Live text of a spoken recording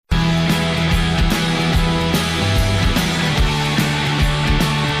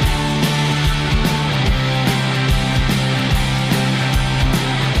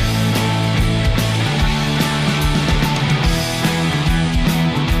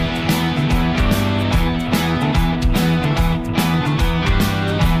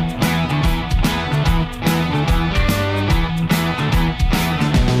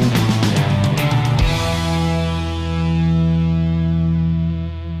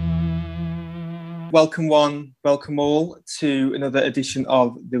welcome one, welcome all to another edition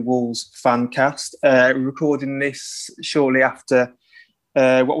of the Wolves Fancast. We're recording this shortly after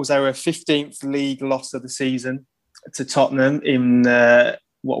what was our 15th league loss of the season to Tottenham in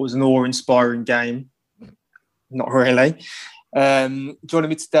what was an awe-inspiring game. Not really. Joining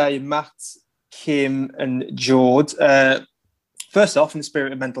me today, Matt, Kim and George. First off, in the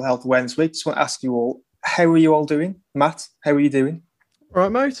spirit of Mental Health Awareness Week, just want to ask you all, how are you all doing? Matt, how are you doing? All right,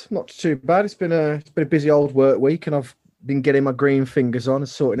 mate. Not too bad. It's been a busy old work week, and I've been getting my green fingers on and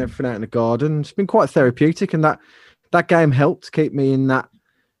sorting everything out in the garden. It's been quite therapeutic, and that game helped keep me in that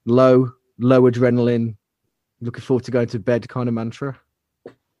low adrenaline, looking forward to going to bed kind of mantra.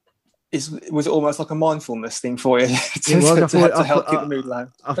 Was it almost like a mindfulness thing for you to help keep the mood low?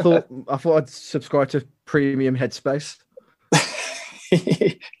 I thought I'd subscribe to premium Headspace.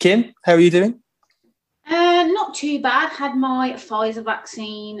 Kim, how are you doing? Not too bad. Had my Pfizer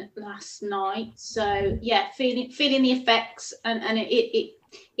vaccine last night, so yeah, feeling the effects, and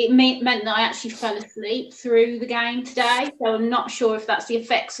it meant that I actually fell asleep through the game today. So I'm not sure if that's the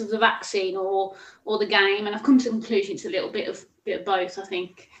effects of the vaccine or the game, and I've come to the conclusion it's a little bit of both. I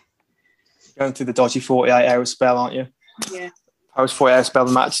think. Going through the dodgy 48-hour spell, aren't you? Yeah. How was 48-hour spell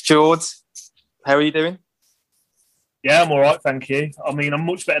the match? George, how are you doing? Yeah, I'm all right, thank you. I mean, I'm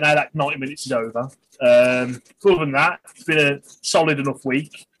much better now that 90 minutes is over. Other than that, it's been a solid enough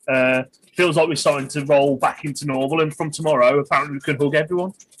week. Feels like we're starting to roll back into normal, and from tomorrow, apparently we can hug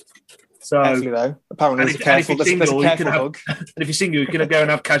everyone. So, carefully though. Apparently, there's a careful hug. And if you're single, you can go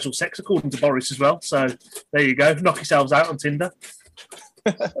and have casual sex, according to Boris as well. So there you go. Knock yourselves out on Tinder.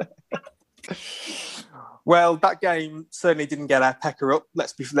 Well, that game certainly didn't get our pecker up.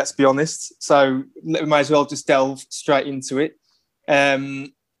 Let's be honest. So we might as well just delve straight into it.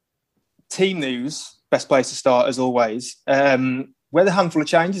 Team news, best place to start as always. We had a handful of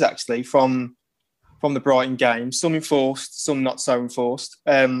changes actually from the Brighton game. Some enforced, some not so enforced.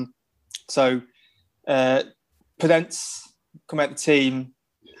 So Podence come out the team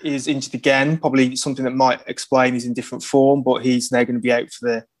is injured again. Probably something that might explain he's in different form, but he's now going to be out for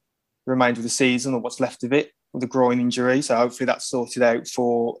the remainder of the season, or what's left of it, with a groin injury. So hopefully that's sorted out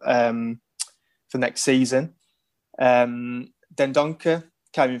for next season. Dendoncker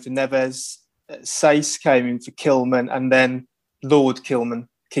came in for Neves. Sace came in for Kilman, and then Lord Kilman,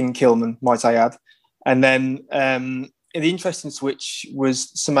 King Kilman, might I add. And then in the interesting switch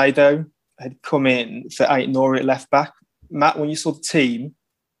was Semedo had come in for Ait-Nouri at left back. Matt, when you saw the team,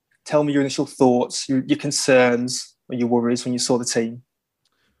 tell me your initial thoughts, your concerns, or your worries when you saw the team.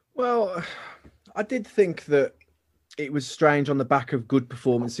 Well, I did think that it was strange on the back of good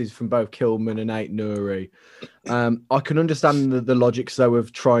performances from both Kilman and Ait-Nouri. I can understand the logic, though,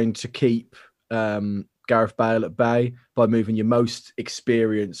 of trying to keep Gareth Bale at bay by moving your most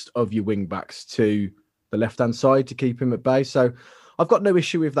experienced of your wing-backs to the left-hand side to keep him at bay. So I've got no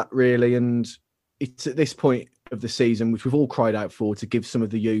issue with that, really. And it's at this point of the season, which we've all cried out for, to give some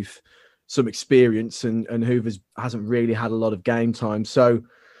of the youth some experience, and Hoever hasn't really had a lot of game time. So,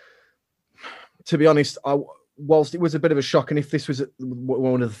 to be honest, whilst it was a bit of a shock, and if this was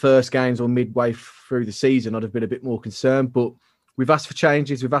one of the first games or midway through the season, I'd have been a bit more concerned. But we've asked for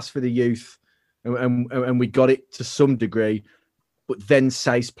changes, we've asked for the youth, and we got it to some degree. But then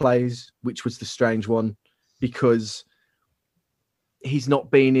Sace plays, which was the strange one, because he's not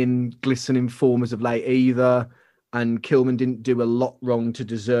been in glistening form as of late either, and Kilman didn't do a lot wrong to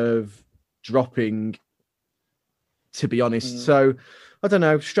deserve dropping, to be honest. So, I don't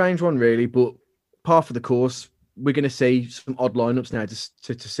know, strange one really, but par for the course. We're going to see some odd lineups now to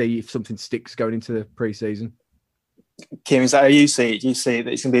see if something sticks going into the pre-season. Kim, is that how you see it? Do you see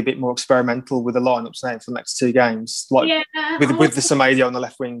that it's going to be a bit more experimental with the lineups now for the next two games? Like with the Semedo on the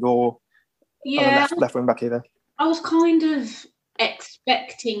left wing or on the left wing back either? I was kind of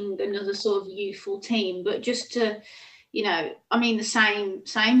expecting another sort of youthful team, but just to, the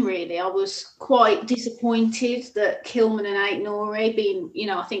same really. I was quite disappointed that Kilman and Ait-Nouri being,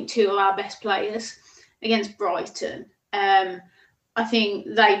 I think two of our best players against Brighton. I think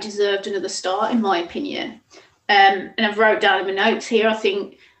they deserved another start, in my opinion. And I've wrote down in my notes here, I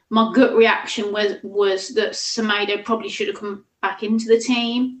think my gut reaction was that Semedo probably should have come back into the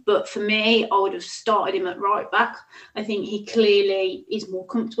team. But for me, I would have started him at right back. I think he clearly is more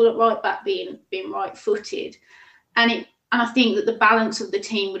comfortable at right back, being right-footed. And I think that the balance of the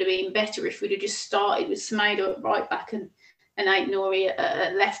team would have been better if we'd have just started with Semedo at right back and Ait-Nouri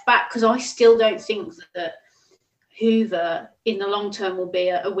at left back, because I still don't think that Hoever in the long term will be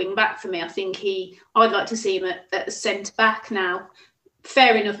a wing back for me. I think I'd like to see him at centre back now.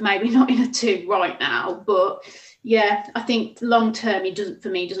 Fair enough, maybe not in a two right now, but Yeah, I think long term he doesn't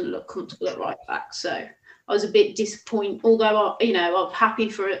look comfortable at right back. So I was a bit disappointed. Although I'm happy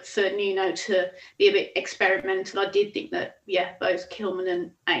for Nuno to be a bit experimental. I did think that both Kilman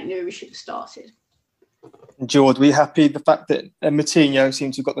and Ait-Nouri should have started. George, were you happy the fact that Moutinho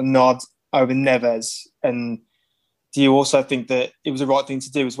seems to have got the nod over Neves? And do you also think that it was the right thing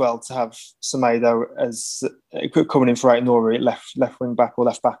to do as well to have Semedo as coming in for Ait-Nouri at left wing back or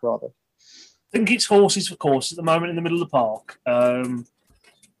left back rather? I think it's horses for course at the moment in the middle of the park.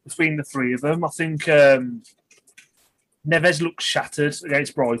 Between the three of them, I think Neves looks shattered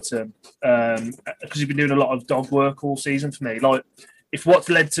against Brighton because he's been doing a lot of dog work all season for me. Like, if what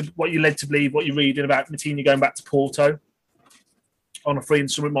you led to believe, what you're reading about Moutinho going back to Porto on a free and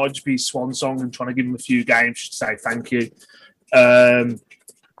some, it might just be swan song and trying to give him a few games just to say thank you. I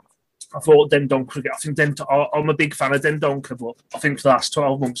thought Dendoncker. I think I'm a big fan of Dendoncker, but I think for the last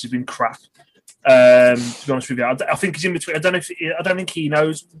 12 months he's been crap. To be honest with you, I think he's in between. I don't think he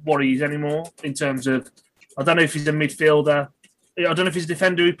knows what he is anymore in terms of. I don't know if he's a midfielder. I don't know if he's a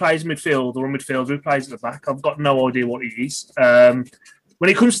defender who plays midfield or a midfielder who plays at the back. I've got no idea what he is. When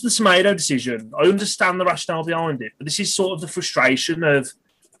it comes to the Semedo decision, I understand the rationale behind it, but this is sort of the frustration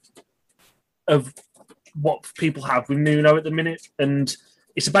of what people have with Nuno at the minute, and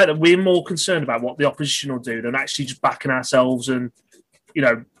it's about that we're more concerned about what the opposition will do than actually just backing ourselves and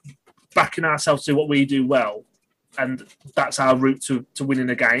backing ourselves to do what we do well, and that's our route to winning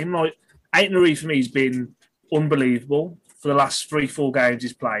a game. Like, Ait-Nouri for me has been unbelievable for the last 3-4 games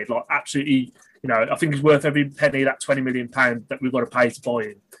he's played. Like, absolutely, I think he's worth every penny of that £20 million that we've got to pay to buy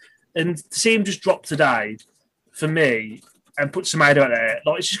him. And to see him just drop today, for me, and put Semedo out there,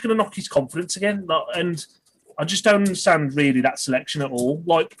 like, it's just going to knock his confidence again. Like, and I just don't understand really that selection at all.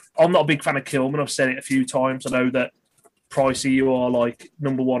 Like, I'm not a big fan of Kilman. I've said it a few times. I know that Pricey, you are like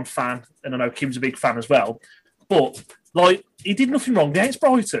number one fan, and I know Kim's a big fan as well. But like, he did nothing wrong against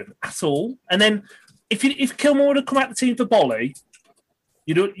Brighton at all. And then if Kilman would have come out the team for Bolly,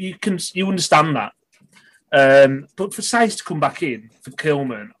 you understand that. But for Saïss to come back in for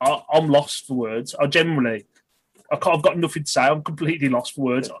Kilman, I'm lost for words. I've got nothing to say. I'm completely lost for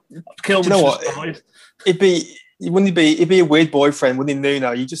words. Kilman, you know what? It'd be a weird boyfriend, wouldn't he,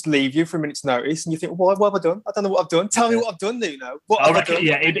 Nuno? You just leave you for a minute's notice and you think, what have I done? I don't know what I've done. Tell me what I've done, Nuno. What have I done?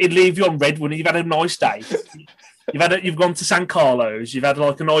 Yeah, it'd leave you on red, wouldn't it? You've had a nice day. You've gone to San Carlos. You've had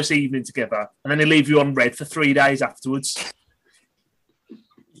like a nice evening together, and then he'll leave you on red for 3 days afterwards.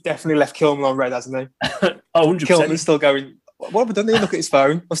 He definitely left Kilman on red, hasn't he? 100%. Kilman's still going, what have I done? Look at his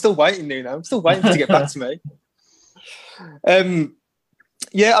phone. I'm still waiting, Nuno. I'm still waiting to get back to me.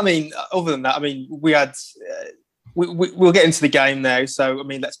 Yeah, I mean, other than that, I mean, we had... We'll get into the game now. So, I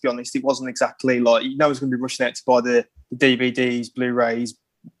mean, let's be honest, it wasn't exactly like, it's going to be rushing out to buy the DVDs, Blu-rays,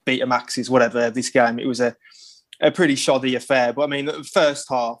 Betamaxes, whatever, this game. It was a pretty shoddy affair. But, I mean, the first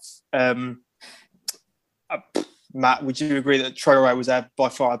half, Matt, would you agree that Traoré was by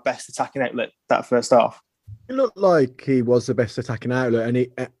far our best attacking outlet that first half? It looked like he was the best attacking outlet.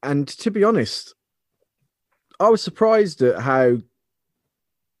 And to be honest, I was surprised at how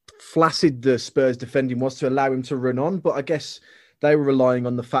flaccid the Spurs defending was to allow him to run on, but I guess they were relying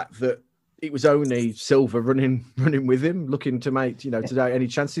on the fact that it was only Silva running with him, looking to make to take any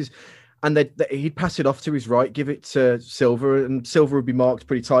chances, and he'd pass it off to his right, give it to Silva, and Silva would be marked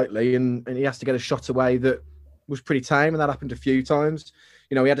pretty tightly, and he has to get a shot away that was pretty tame, and that happened a few times.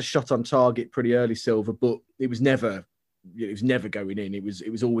 He had a shot on target pretty early, Silva, but it was never going in. It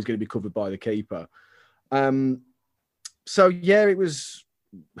was always going to be covered by the keeper. So yeah,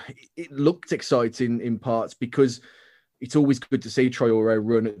 it looked exciting in parts because it's always good to see Traoré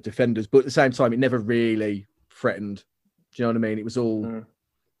run at defenders, but at the same time, it never really threatened. Do you know what I mean? It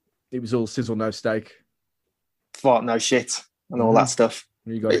was all sizzle, no steak. Fart, no shit, and all that stuff.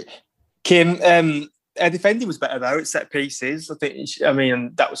 You got it. Kim, our defending was better though at set pieces. I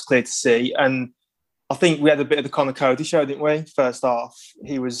mean, that was clear to see. And I think we had a bit of the Conor Cody show, didn't we? First half,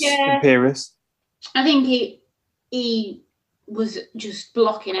 he was imperious. I think he was just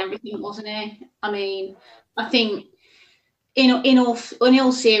blocking everything, wasn't he? I mean, I think in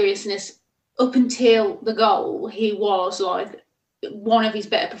all seriousness, up until the goal, he was like one of his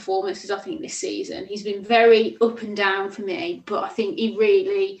better performances, I think, this season. He's been very up and down for me, but I think he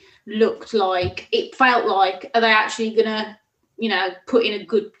really looked like, it felt like, are they actually going to, put in a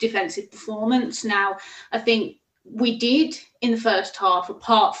good defensive performance? Now, I think we did in the first half,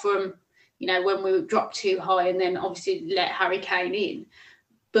 apart from when we dropped too high and then obviously let Harry Kane in.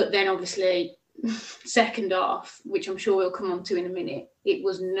 But then obviously second half, which I'm sure we'll come on to in a minute, it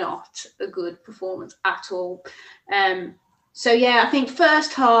was not a good performance at all. So yeah, I think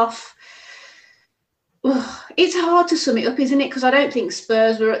first half, It's hard to sum it up, isn't it? Because I don't think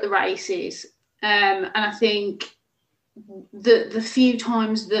Spurs were at the races. And I think the few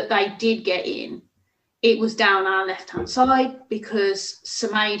times that they did get in, it was down our left-hand side because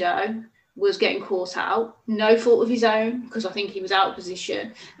Semedo was getting caught out, no fault of his own, because I think he was out of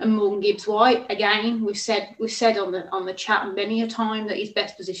position. And Morgan Gibbs-White, again, we've said on the chat many a time that his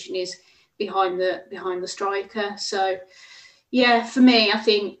best position is behind the striker. So, yeah, for me, I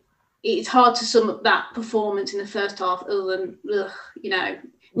think it's hard to sum up that performance in the first half other than,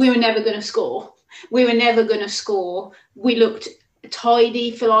 we were never going to score. We looked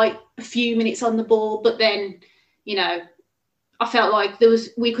tidy for like a few minutes on the ball, but then, I felt like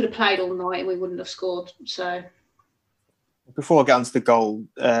we could have played all night and we wouldn't have scored. So, before I get onto the goal,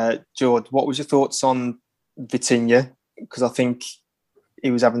 George, what was your thoughts on Vitinha? Because I think he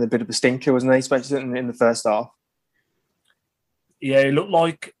was having a bit of a stinker, wasn't he, especially in the first half? Yeah, it looked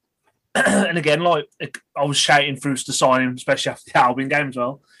like, and again, like I was shouting for us to sign him, especially after the Albion game as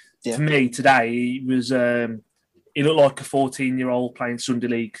well. Yeah. For me today, he was he looked like a 14-year-old playing Sunday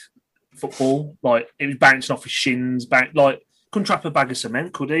League football. Like it was bouncing off his shins, couldn't trap a bag of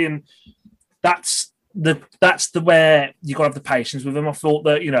cement, could he? And that's the where you got to have the patience with him. I thought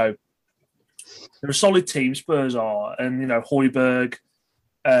that they're a solid team, Spurs are, and Højbjerg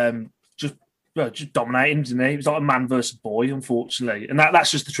just dominating, didn't he? It was like a man versus boy, unfortunately, and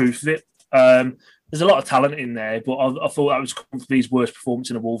that's just the truth of it. There's a lot of talent in there, but I thought that was comfortably worst performance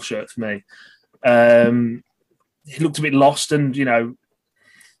in a Wolves shirt for me. He looked a bit lost, and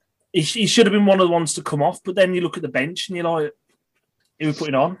he should have been one of the ones to come off. But then you look at the bench, and you're like, who are we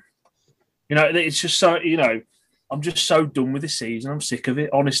putting on? It's just so I'm just so done with this season. I'm sick of it,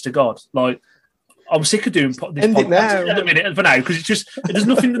 honest to God. Like I'm sick of doing this podcast at the minute for now because it's just there's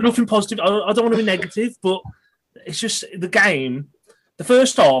nothing positive. I don't want to be negative, but it's just the game. The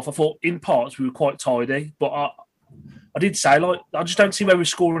first half, I thought in parts we were quite tidy, but I did say I just don't see where we're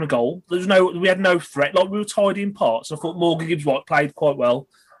scoring a goal. We had no threat. Like we were tidy in parts. I thought Morgan Gibbs-White played quite well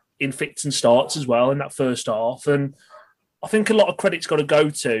in fits and starts as well in that first half, and I think a lot of credit's got to go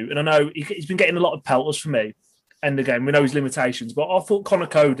to. And I know he's been getting a lot of pelters for me. And again, we know his limitations, but I thought Conor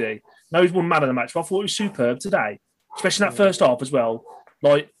Cody. No, he's won man of the match, but I thought he was superb today, especially in that first half as well.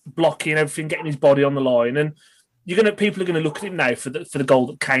 Like blocking everything, getting his body on the line, and people are gonna look at him now for the goal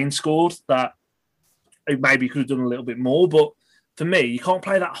that Kane scored. That maybe he could have done a little bit more, but for me, you can't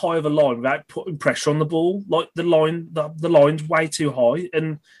play that high of a line without putting pressure on the ball. Like the line's way too high,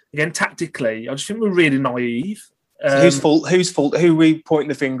 and again, tactically, I just think we're really naive. Whose fault? Who are we pointing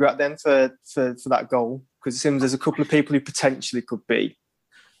the finger at then for that goal? Because it seems there's a couple of people who potentially could be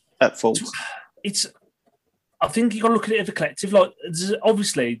at fault. I think you got to look at it as a collective. Like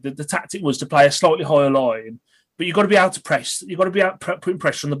obviously, the tactic was to play a slightly higher line, but you've got to be able to press. You've got to be out putting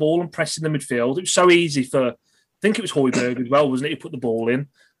pressure on the ball and pressing the midfield. It was so easy for, I think it was Højbjerg as well, wasn't it? He put the ball in.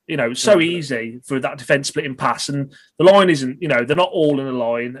 It's so easy for that defence splitting pass, and the line isn't. They're not all in a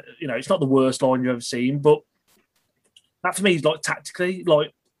line. It's not the worst line you've ever seen, but that for me is like tactically,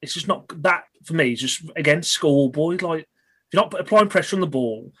 like it's just not that for me. It's just again schoolboy. Like if you're not applying pressure on the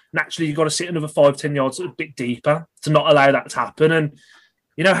ball, naturally you've got to sit another 5-10 yards a bit deeper to not allow that to happen. And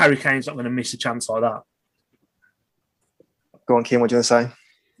Harry Kane's not going to miss a chance like that. Go on, Kim. What do you want to say?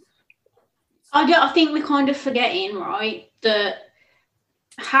 I think we're kind of forgetting, right, that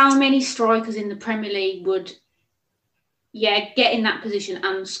how many strikers in the Premier League would, get in that position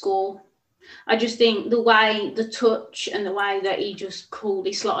and score. I just think the touch and the way that he just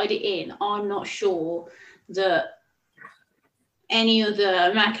coolly slotted it in, I'm not sure that any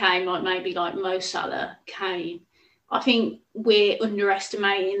other maybe like Mo Salah, Kane. I think we're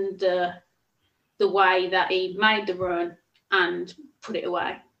underestimating the way that he made the run and put it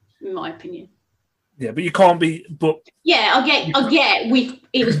away, in my opinion. Yeah, but you can't be. But yeah, I get.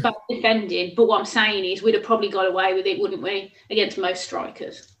 It was bad defended, but what I'm saying is we'd have probably got away with it, wouldn't we, against most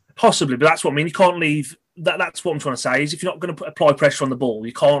strikers? Possibly, but that's what I mean. You can't leave. That's what I'm trying to say. Is if you're not going to apply pressure on the ball,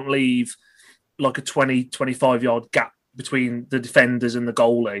 you can't leave like a 20-25 yard gap between the defenders and the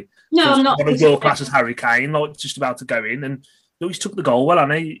goalie. No, I'm not. One of world class as Harry Kane, like just about to go in, and he's took the goal well. I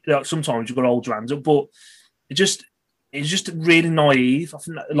know sometimes you've got to hold your hands up, but it's just really naive. I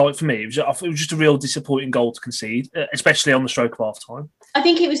think, like for me, it was just a real disappointing goal to concede, especially on the stroke of half time. I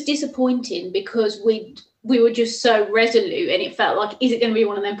think it was disappointing because we were just so resolute, and it felt like, is it going to be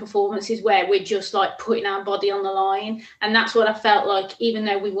one of them performances where we're just like putting our body on the line? And that's what I felt like, even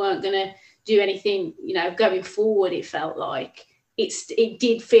though we weren't going to do anything, going forward, it felt like it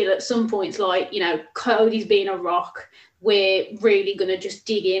did feel at some points like, Cody's being a rock. We're really going to just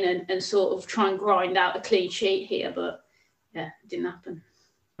dig in and sort of try and grind out a clean sheet here. But yeah, it didn't happen.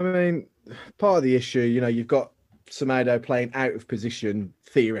 I mean, part of the issue, you've got Semedo playing out of position,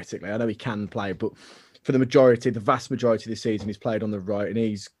 theoretically. I know he can play, but for the vast majority of the season, he's played on the right and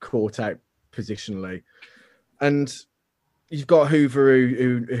he's caught out positionally. And you've got Hoover,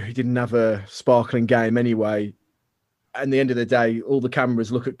 who didn't have a sparkling game anyway. At the end of the day, all the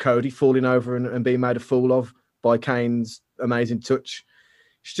cameras look at Cody falling over and being made a fool of by Kane's amazing touch.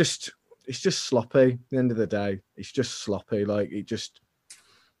 It's just sloppy. At the end of the day, it's just sloppy. Like, it just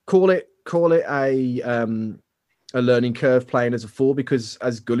call it a learning curve playing as a 4, because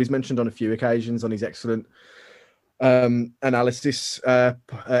as Gully's mentioned on a few occasions on his excellent analysis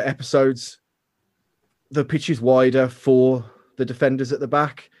episodes, the pitch is wider for the defenders at the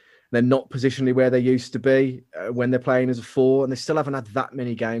back. They're not positionally where they used to be when they're playing as a 4, and they still haven't had that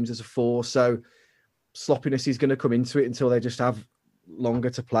many games as a 4. So sloppiness is going to come into it until they just have longer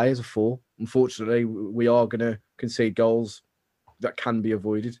to play as a 4. Unfortunately, we are going to concede goals that can be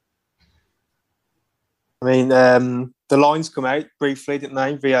avoided. I mean, the lines come out briefly, didn't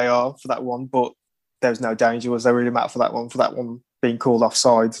they? VAR for that one, but there was no danger. Was there really matter for that one being called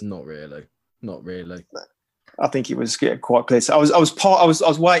offside? Not really. I think it was quite clear. So I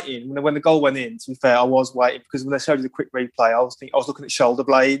was waiting when the goal went in. To be fair, I was waiting because when they showed you the quick replay, I was looking at shoulder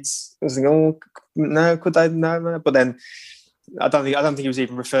blades. I was thinking, oh no, could they? No. But then I don't think it was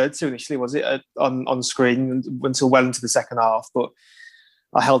even referred to initially, was it, on screen until well into the second half. But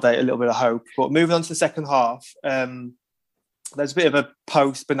I held out a little bit of hope. But moving on to the second half, there's a bit of a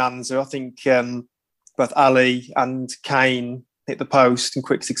post bonanza. I think both Ali and Kane hit the post in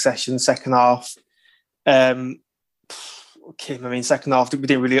quick succession. Second half. Second half, we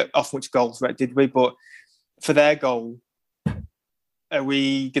didn't really offer much goals for it, did we? But for their goal, are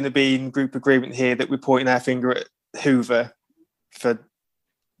we going to be in group agreement here that we're pointing our finger at Hoover for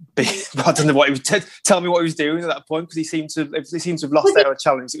I don't know what he was. Tell me what he was doing at that point, because he seemed to have lost out a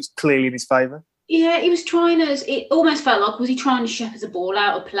challenge. It was clearly in his favour. Yeah, he was trying to. It almost felt like, was he trying to shepherd the ball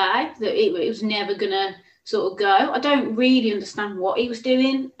out of play? That it was never going to sort of go. I don't really understand what he was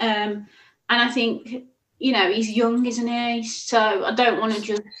doing. And I think, he's young, isn't he? So I don't want to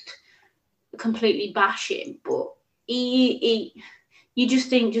just completely bash him, but you just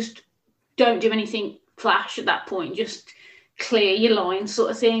think, just don't do anything flash at that point. Just clear your line,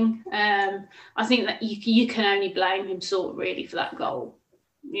 sort of thing. I think that you can only blame him sort of really for that goal.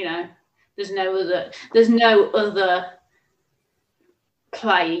 There's no other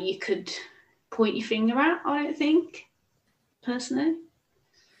player you could point your finger at, I don't think, personally.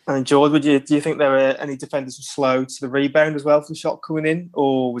 And George, do you think there were any defenders who were slow to the rebound as well for the shot coming in,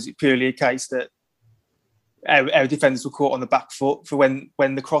 or was it purely a case that our defenders were caught on the back foot for when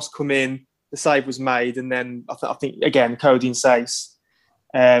the cross come in, the save was made, and then I think again Cody and Sace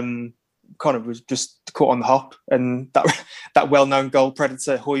kind of was just caught on the hop, and that well-known goal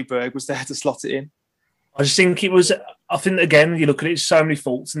predator Højbjerg was there to slot it in. I just think it was. I think again, you look at it, so many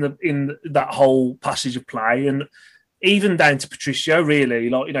faults in that whole passage of play, and even down to Patricio. Really,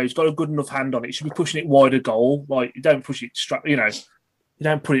 he's got a good enough hand on it. He should be pushing it wider goal. Like, you don't push it straight. You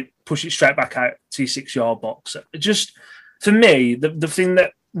don't push it straight back out to your 6-yard box. Just for me, the thing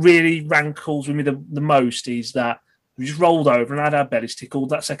that really rankles with me the most is that we just rolled over and had our bellies tickled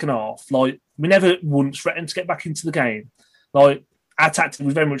that second half. Like, we never once threatened to get back into the game. Like, our tactic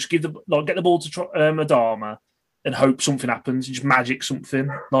was very much get the ball to Adama and hope something happens, and just magic something.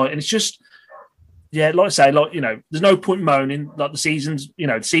 Like, and it's just, like I say, there's no point moaning. Like, the season's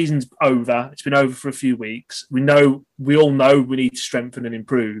over. It's been over for a few weeks. We all know we need to strengthen and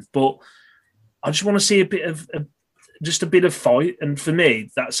improve. But I just want to see a bit of fight. And for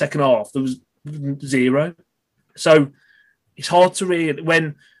me, that second half, there was zero. So it's hard to read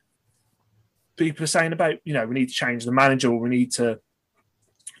when people are saying about, we need to change the manager, or we need to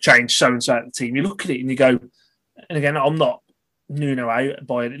change so-and-so at the team. You look at it and you go, and again, I'm not Nuno out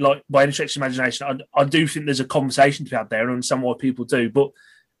by any stretch of imagination. I do think there's a conversation to be had there, and understand why people do, but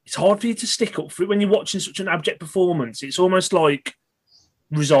it's hard for you to stick up for it when you're watching such an abject performance. It's almost like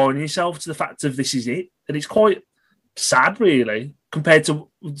resigning yourself to the fact of this is it, and it's quite sad, really, compared to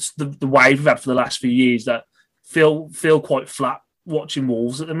the wave we've had for the last few years that feel quite flat watching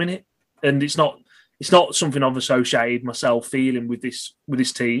Wolves at the minute, and it's not something I've associated myself feeling with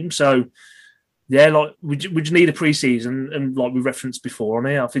this team. So yeah, we just need a pre-season, and like we referenced before on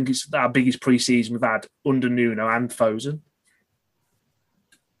here, I think it's our biggest pre-season we've had under Nuno and Fosun.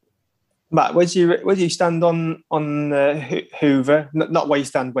 Matt, where do you stand on Hoover? Not where you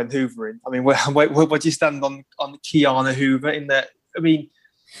stand when hoovering. I mean, where do you stand on Ki-Jana Hoever? In that, I mean,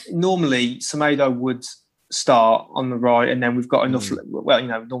 normally Semedo would start on the right, and then we've got enough. Well,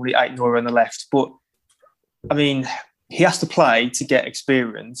 normally Aït-Nouri on the left. But I mean, he has to play to get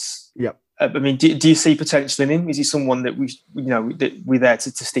experience. Yep. I mean, do you see potential in him? Is he someone that that we're there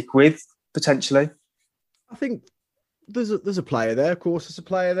to stick with potentially? I think there's a player there. Of course, there's a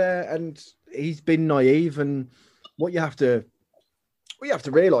player there, and he's been naive. And what you have to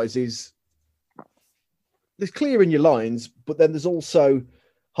realise is there's clearing your lines, but then there's also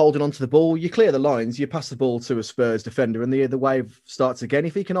holding onto the ball. You clear the lines, you pass the ball to a Spurs defender, and the wave starts again.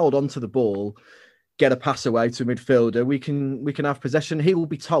 If he can hold onto the ball, get a pass away to a midfielder, we can have possession. He will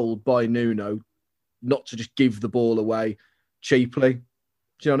be told by Nuno not to just give the ball away cheaply. Do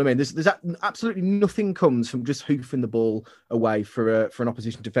you know what I mean? There's absolutely nothing comes from just hoofing the ball away for an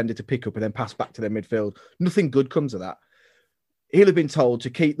opposition defender to pick up and then pass back to their midfield. Nothing good comes of that. He'll have been told to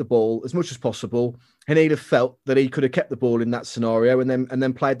keep the ball as much as possible, and he'd have felt that he could have kept the ball in that scenario and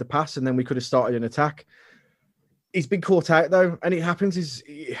then played the pass, and then we could have started an attack. He's been caught out though, and it happens.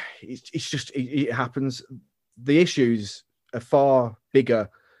 It happens. The issues are far bigger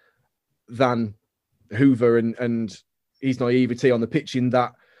than Hoover and his naivety on the pitch. In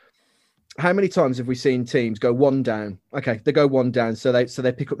that, how many times have we seen teams go one down? Okay, they go one down, so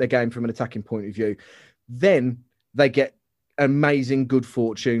they pick up their game from an attacking point of view. Then they get amazing good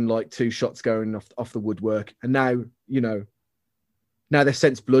fortune, like 2 shots going off the woodwork, and now they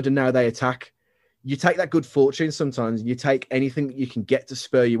sense blood and now they attack. You take that good fortune sometimes, and you take anything that you can get to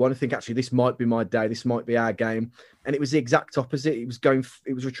spur you on and think, actually, this might be my day, this might be our game. And it was the exact opposite. It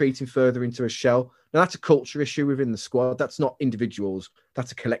was retreating further into a shell. Now that's a culture issue within the squad. That's not individuals.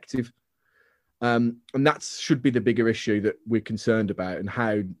 That's a collective. And that should be the bigger issue that we're concerned about, and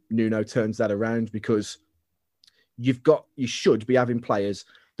how Nuno turns that around, because you should be having players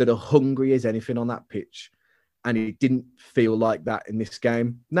that are hungry as anything on that pitch. And it didn't feel like that in this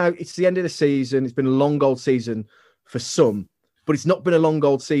game. Now, it's the end of the season. It's been a long old season for some, but it's not been a long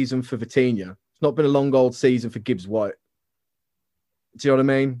old season for Vitinha. It's not been a long old season for Gibbs White. Do you know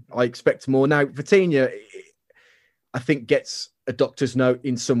what I mean? I expect more. Now, Vitinha, I think, gets a doctor's note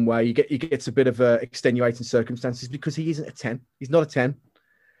in some way. He gets a bit of extenuating circumstances because he isn't a 10. He's not a 10.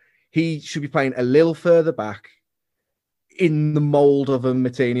 He should be playing a little further back, in the mould of a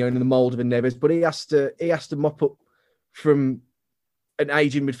Matinho and in the mould of a Neves, but he has to mop up from an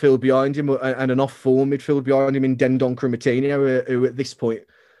aging midfield behind him and an off-form midfield behind him in Dendoncker and Matinho, who at this point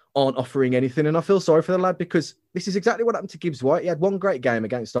aren't offering anything. And I feel sorry for the lad, because this is exactly what happened to Gibbs White. He had one great game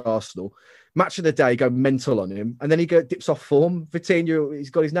against Arsenal. Match of the day, go mental on him, and then he dips off form. Vitinha, he's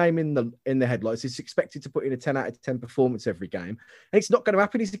got his name in the headlights. He's expected to put in a 10 out of 10 performance every game, and it's not going to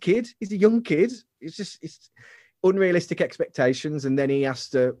happen. He's a kid. He's a young kid. It's unrealistic expectations, and then he has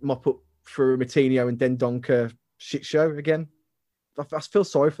to mop up for Matinho and Dendoncker shit show again. I feel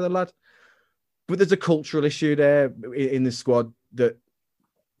sorry for the lad, but there's a cultural issue there in the squad that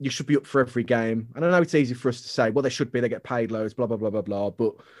you should be up for every game. And I know it's easy for us to say, well, they should be, they get paid loads, blah blah blah blah blah.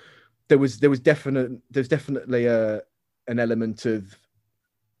 But there's definitely an element of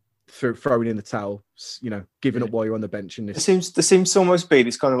throwing in the towel, giving up while you're on the bench. And there seems to almost be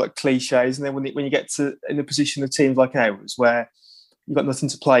this kind of like cliches, and then when you get to in a position of teams like ours where you've got nothing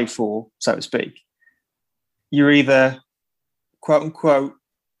to play for, so to speak, you're either quote unquote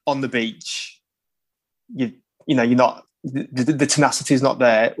on the beach, you're not, the tenacity is not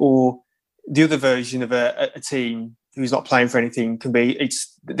there, or the other version of a team who's not playing for anything can be,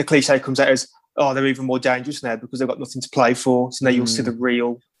 it's the cliche comes out as, oh, they're even more dangerous now because they've got nothing to play for. So now you'll see the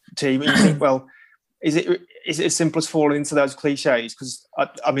real team, and you think, well, is it as simple as falling into those cliches? Because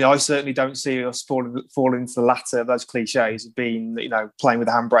I certainly don't see us falling into the latter of those cliches of being, playing with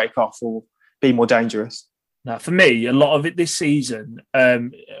the handbrake off or being more dangerous. Now, for me, a lot of it this season,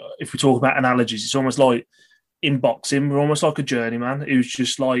 if we talk about analogies, it's almost like in boxing, we're almost like a journeyman who's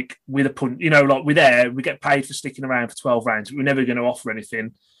just like with a punch, like we're there, we get paid for sticking around for 12 rounds, but we're never going to offer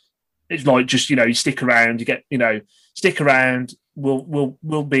anything. It's like just, you stick around, you get, stick around,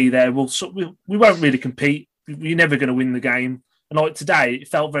 we'll be there, we won't really compete, you're never going to win the game. And like today, it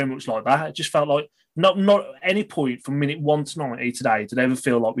felt very much like that. It just felt like not at any point from minute 1 to 90 today did I ever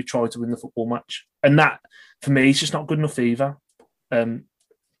feel like we tried to win the football match. And that, for me, is just not good enough either, for me,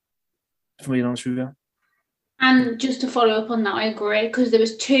 to be honest with you. And just to follow up on that, I agree, because there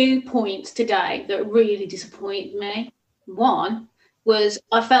was 2 points today that really disappointed me. One was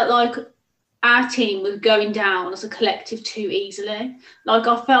I felt like our team was going down as a collective too easily. Like,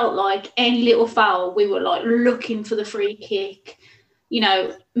 I felt like any little foul, we were like looking for the free kick.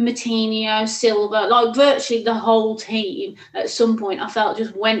 Matinho, Silva, like virtually the whole team at some point I felt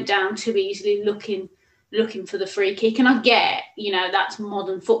just went down too easily looking for the free kick. And I get, that's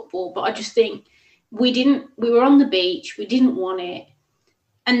modern football, but I just think we were on the beach, we didn't want it.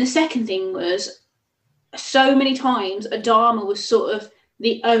 And the second thing was, so many times Adama was sort of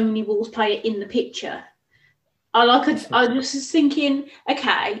the only Wolves player in the picture. I just was thinking,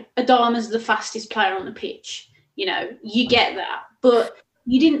 okay, Adama's the fastest player on the pitch. You know, you get that. But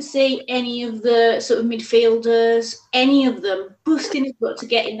you didn't see any of the sort of midfielders, any of them busting his butt to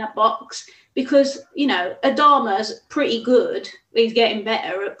get in that box because, you know, Adama's pretty good. He's getting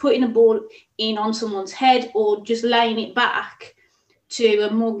better at putting a ball in on someone's head or just laying it back to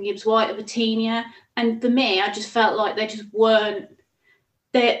a Morgan Gibbs-White or Vitinha. And for me, I just felt like they just weren't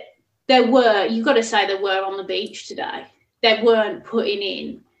you've got to say they were on the beach today. They weren't putting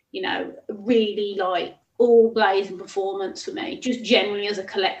in, you know, really like all blazing performance for me, just generally as a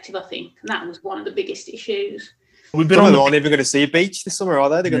collective, I think. And that was one of the biggest issues. We've been aren't even going to see a beach this summer, are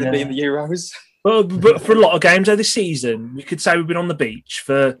they? They're going to be in the Euros. Well, but for a lot of games of this season, we could say we've been on the beach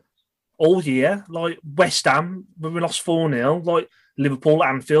for all year. Like West Ham, when we lost 4-0, like Liverpool,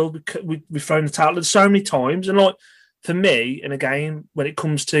 Anfield, we've thrown the towel so many times. And like, for me, in a game, when it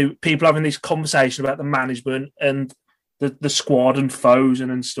comes to people having this conversation about the management and the squad and foes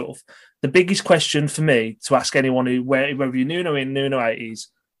and stuff, the biggest question for me to ask anyone whether you're Nuno in, Nuno out is,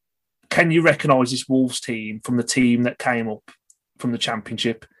 can you recognise this Wolves team from the team that came up from the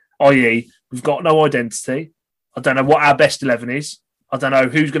Championship? I.e., we've got no identity. I don't know what our best 11 is. I don't know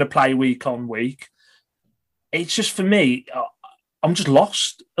who's going to play week on week. It's just, for me, I'm just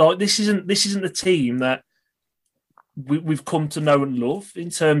lost. Like, this isn't the team that we've come to know and love in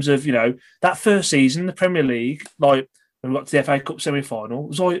terms of, you know, that first season, the Premier League, like when we got to the FA Cup semi-final, it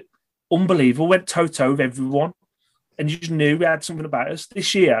was like unbelievable, went toe-to with everyone, and you just knew we had something about us.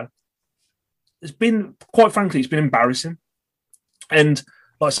 This year, it's been, quite frankly, it's been embarrassing. And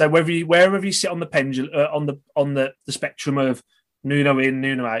like I say, wherever you sit on the pendulum, on the spectrum of Nuno in,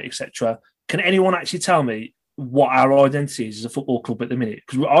 Nuno out, etc., can anyone actually tell me what our identity is as a football club at the minute?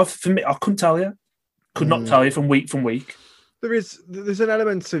 Because for me, I couldn't tell you. Could not tell you from week. There's an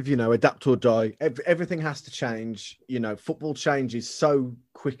element of, you know, adapt or die. Everything has to change. You know, football changes so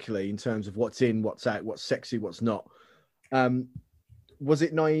quickly in terms of what's in, what's out, what's sexy, what's not. Was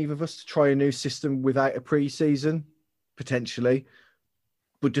it naive of us to try a new system without a pre-season? Potentially.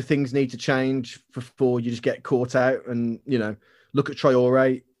 But do things need to change before you just get caught out? And, you know, look at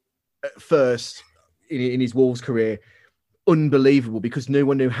Traore at first in his Wolves career. Unbelievable, because no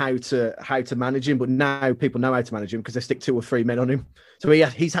one knew how to manage him, but now people know how to manage him because they stick 2 or 3 men on him. So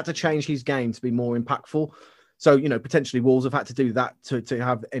he's had to change his game to be more impactful. So, you know, potentially Wolves have had to do that to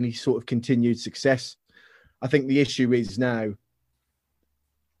have any sort of continued success. I think the issue is now,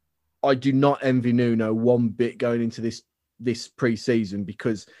 I do not envy Nuno one bit going into this pre-season,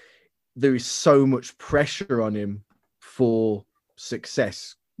 because there is so much pressure on him for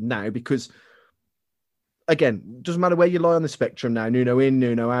success now, because again, doesn't matter where you lie on the spectrum now, Nuno in,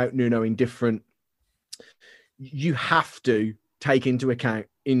 Nuno out, Nuno indifferent. You have to take into account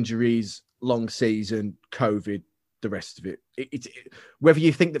injuries, long season, COVID, the rest of it. Whether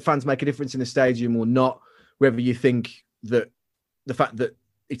you think that fans make a difference in the stadium or not, whether you think that the fact that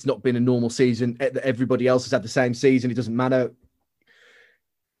it's not been a normal season, that everybody else has had the same season, it doesn't matter.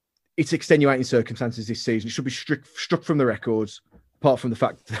 It's extenuating circumstances this season. It should be struck from the records, apart from the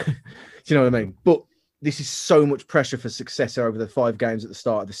fact that, you know what I mean? But this is so much pressure for success over the 5 games at the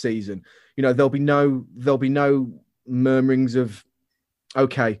start of the season. You know, there'll be no murmurings of,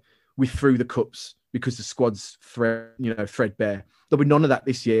 okay, we threw the cups because the squad's threadbare. There'll be none of that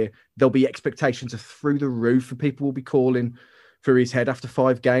this year. There'll be expectations of through the roof, and people will be calling for his head after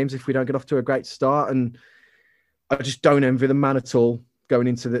 5 games if we don't get off to a great start. And I just don't envy the man at all going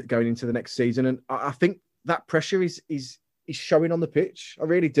into the next season. And I think that pressure is showing on the pitch. I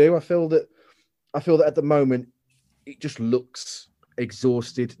really do. I feel that at the moment, it just looks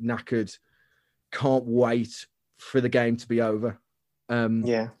exhausted, knackered, can't wait for the game to be over. And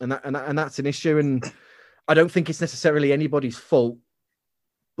that's an issue. And I don't think it's necessarily anybody's fault,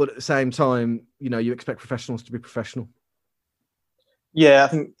 but at the same time, you know, you expect professionals to be professional. Yeah, I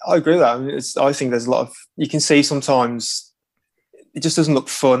think I agree with that. I mean, I think there's a lot of, you can see sometimes it just doesn't look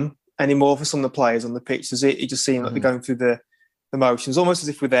fun anymore for some of the players on the pitch. Does it? It just seems like they're going through the motions, almost as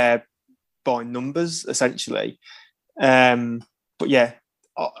if we're there by numbers, essentially. But yeah,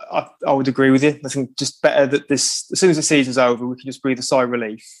 I would agree with you. I think just better that as soon as the season's over, we can just breathe a sigh of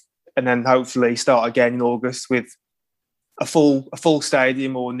relief, and then hopefully start again in August with a full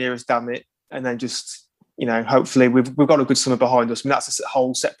stadium or nearest damn it, and then just, you know, hopefully we've got a good summer behind us. I mean, that's a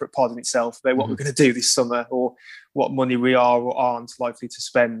whole separate pod in itself about what we're going to do this summer, or what money we are or aren't likely to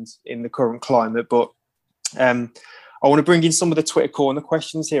spend in the current climate. But I want to bring in some of the Twitter corner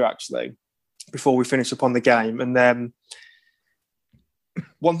questions here, actually, before we finish up on the game. And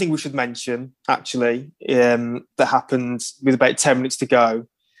one thing we should mention, actually, that happened with about 10 minutes to go.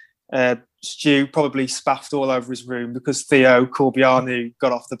 Stu probably spaffed all over his room because Theo Corbianu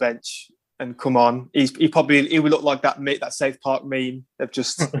got off the bench and come on. He would look like that South Park meme of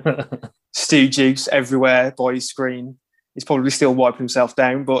just Stu juice everywhere by his screen. He's probably still wiping himself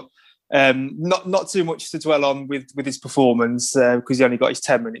down, but not too much to dwell on with his performance because he only got his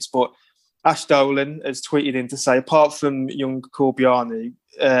 10 minutes. But Ash Dolan has tweeted in to say, apart from young Corbianu,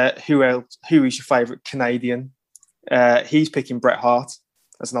 who is your favourite Canadian? He's picking Bret Hart.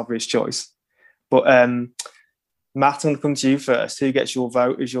 That's an obvious choice. But Matt, I'm going to come to you first. Who gets your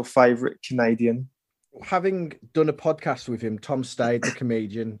vote as your favourite Canadian? Having done a podcast with him, Tom Stade, the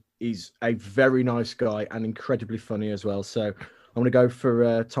comedian, he's a very nice guy and incredibly funny as well. So I'm going to go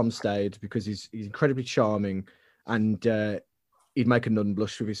for Tom Stade because he's incredibly charming and he'd make a nun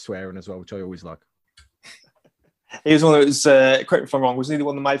blush with his swearing as well, which I always like. He was one that was, correct me if I'm wrong, wasn't he the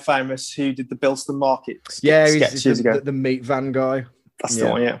one that made famous who did the Bilston Market sketch years ago? The meat van guy. That's the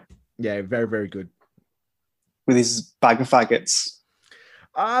one, yeah. Yeah, very, very good. With his bag of faggots.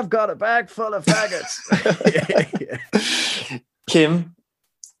 I've got a bag full of faggots. Yeah. Kim,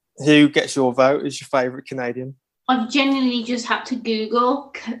 who gets your vote as your favourite Canadian? I've genuinely just had to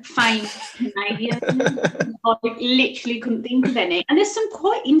Google famous Canadian. I literally couldn't think of any. And there's some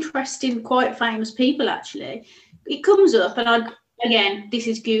quite interesting, quite famous people, actually. It comes up, and again, this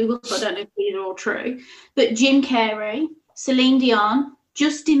is Google, so I don't know if these are all true, but Jim Carrey, Celine Dion,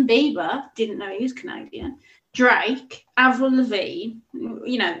 Justin Bieber, didn't know he was Canadian, Drake, Avril Lavigne,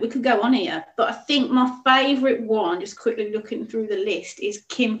 we could go on here, but I think my favourite one, just quickly looking through the list, is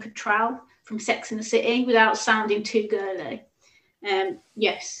Kim Cattrall from Sex and the City, without sounding too girly.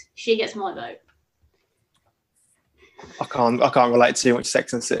 Yes, she gets my vote. I can't relate too much to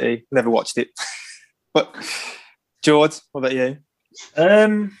Sex and the City. Never watched it. But George, what about you?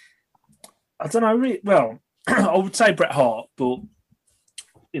 I don't know. Really, well, I would say Bret Hart, but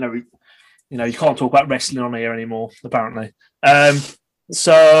you can't talk about wrestling on here anymore, apparently.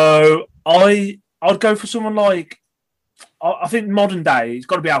 So I'd go for someone like, I think modern day, it's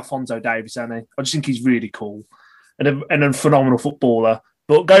got to be Alphonso Davies, hasn't he? I just think he's really cool and a phenomenal footballer.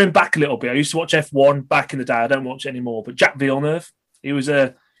 But going back a little bit, I used to watch F1 back in the day. I don't watch it anymore. But Jacques Villeneuve, he was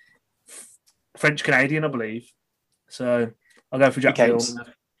a French Canadian, I believe. So I'll go for Jacques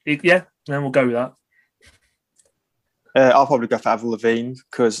Villeneuve. Yeah, then we'll go with that. I'll probably go for Avril Lavigne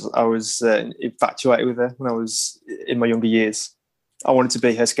because I was infatuated with her when I was in my younger years. I wanted to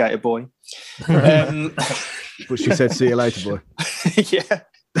be her skater boy. But she said, see you later, boy.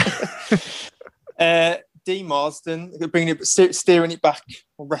 Yeah. Dean Marsden, steering it back,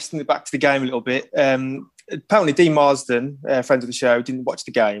 or wrestling it back to the game a little bit. Apparently, Dean Marsden, a friend of the show, didn't watch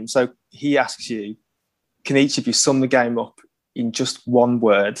the game. So he asks you, can each of you sum the game up in just one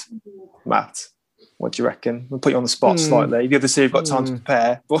word? Matt, what do you reckon? We'll put you on the spot slightly. The other two have got time to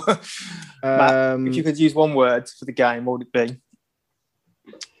prepare. But Matt, if you could use one word for the game, what would it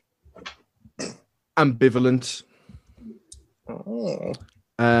be? Ambivalent. Oh,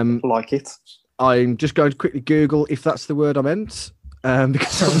 like it. I'm just going to quickly Google if that's the word I meant,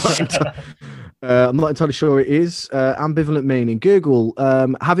 because I'm not entirely sure it is. Ambivalent meaning. Google,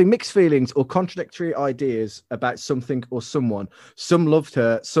 having mixed feelings or contradictory ideas about something or someone. Some loved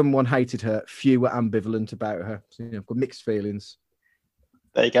her, someone hated her, few were ambivalent about her. So, I've got mixed feelings.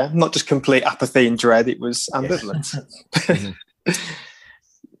 There you go. Not just complete apathy and dread, it was ambivalent. Yes.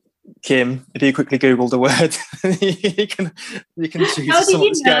 Kim, if you quickly Google the word, you can choose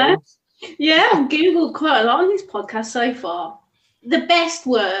someone's game. Yeah, I've Googled quite a lot on this podcast so far. The best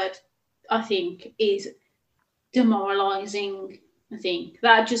word, I think, is demoralising. I think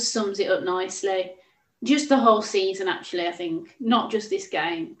that just sums it up nicely. Just the whole season, actually, I think. Not just this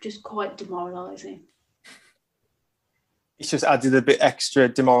game, just quite demoralising. It's just added a bit extra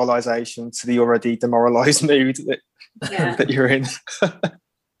demoralisation to the already demoralised mood that you're in.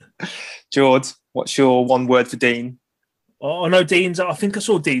 George, what's your one word for Dean? Oh, I know I think I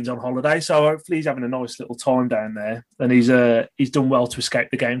saw Dean's on holiday, so hopefully he's having a nice little time down there, and he's done well to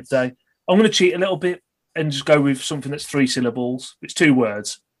escape the game today. I'm going to cheat a little bit and just go with something that's 3 syllables. It's 2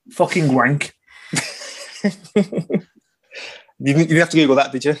 words. Fucking wank. You didn't have to Google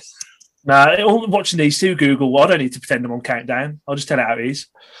that, did you? Nah, watching these 2 Google, I don't need to pretend I'm on countdown. I'll just tell it how it is.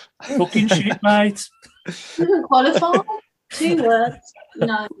 Fucking shit, mate. Doesn't qualify. 2 words.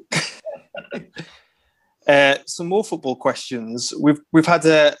 No. Some more football questions. We've had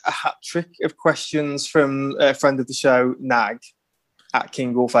a hat trick of questions from a friend of the show, Nag, at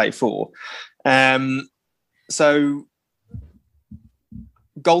KingWolf84. So,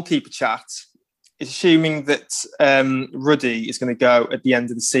 goalkeeper chat. assuming that Ruddy is going to go at the end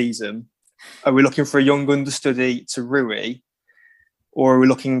of the season, are we looking for a young understudy to Rui, or are we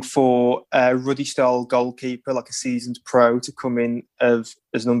looking for a Ruddy-style goalkeeper, like a seasoned pro, to come in as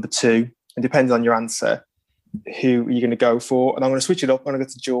number 2? And depending on your answer, who are you going to go for? And I'm going to switch it up. I'm going to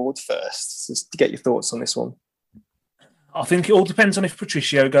go to George first, just to get your thoughts on this one. I think it all depends on if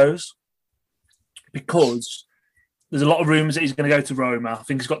Patricio goes, because there's a lot of rumours that he's going to go to Roma. I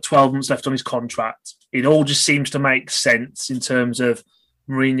think he's got 12 months left on his contract. It all just seems to make sense in terms of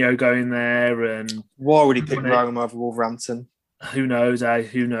Mourinho going there. And why would he pick Roma over Wolverhampton? Who knows, eh?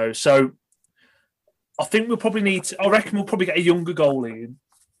 Who knows? So I think we'll probably I reckon we'll probably get a younger goalie in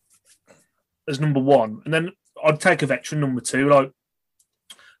as number 1. And then I'd take a veteran number 2. Like,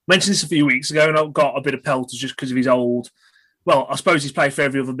 I mentioned this a few weeks ago, and I got a bit of pelters just because of his old... Well, I suppose he's played for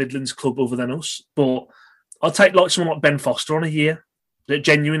every other Midlands club other than us, but I'd take like someone like Ben Foster on a year, that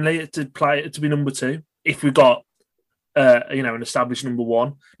genuinely to be number 2. If we got, an established number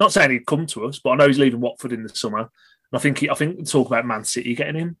 1. Not saying he'd come to us, but I know he's leaving Watford in the summer. And I think talk about Man City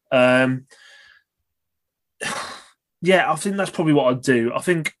getting him. I think that's probably what I'd do. I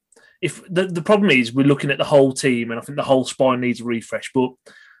think if the problem is we're looking at the whole team, and I think the whole spine needs a refresh. But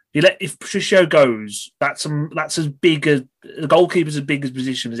if Patricio goes, that's as big a the goalkeeper's as big a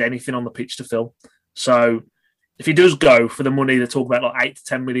position as anything on the pitch to fill. So if he does go for the money, they talk about like 8 to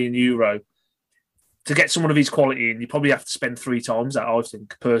 10 million euro to get someone of his quality in, you probably have to spend 3 times that, I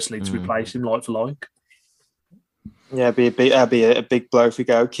think, personally, to replace him like for like. Yeah, it'd be a big blow if we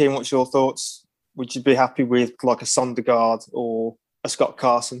go. Kim, what's your thoughts? Would you be happy with like a Sondergaard or a Scott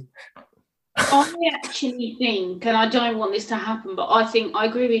Carson? I actually think, and I don't want this to happen, but I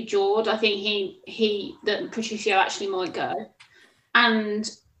agree with George. I think that Patricio actually might go. And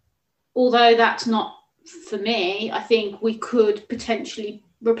although that's not for me, I think we could potentially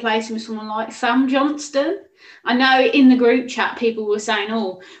replace him with someone like Sam Johnston. I know in the group chat people were saying,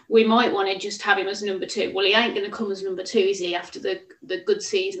 we might want to just have him as number 2. Well, he ain't going to come as number 2, is he, after the good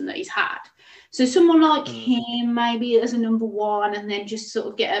season that he's had? So someone like him, maybe as a number 1, and then just sort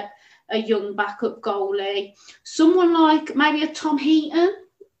of get a young backup goalie. Someone like maybe a Tom Heaton.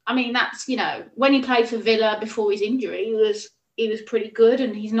 I mean, that's, when he played for Villa before his injury, he was pretty good,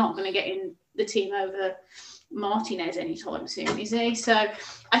 and he's not going to get in the team over Martinez anytime soon, is he? So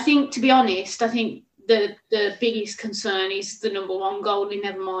I think, to be honest, the biggest concern is the number 1 goalie,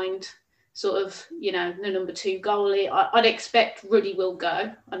 never mind sort of, the number 2 goalie. I'd expect Ruddy will go.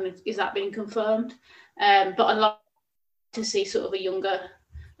 I don't know, is that being confirmed? But I'd like to see sort of a younger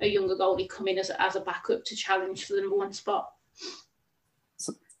goalie come in as a backup to challenge for the number 1 spot.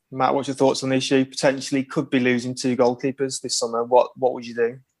 So, Matt, what's your thoughts on the issue? Potentially could be losing 2 goalkeepers this summer. What would you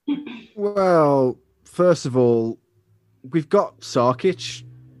do? Well, first of all, we've got Sarkic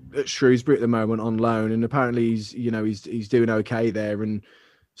at Shrewsbury at the moment on loan, and apparently he's doing okay there. And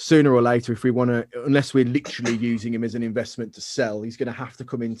sooner or later, if we want to, unless we're literally using him as an investment to sell, he's going to have to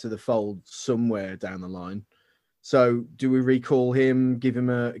come into the fold somewhere down the line. So, do we recall him? Give him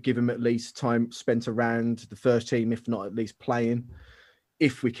at least time spent around the first team, if not at least playing.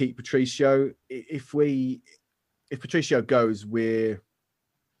 If we keep Patricio, if Patricio goes,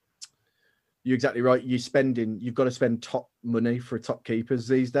 you're exactly right. You've got to spend top money for top keepers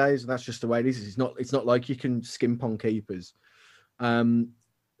these days. That's just the way it is. It's not like you can skimp on keepers.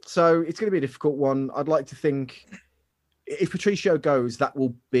 So it's going to be a difficult one. I'd like to think if Patricio goes, that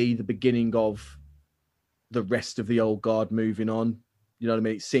will be the beginning of the rest of the old guard moving on. You know what I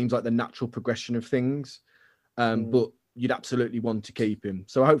mean? It seems like the natural progression of things. But you'd absolutely want to keep him.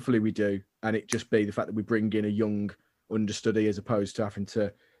 So hopefully we do. And it just be the fact that we bring in a young understudy as opposed to having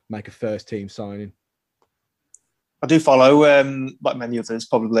to make a first team signing. I do follow, like many others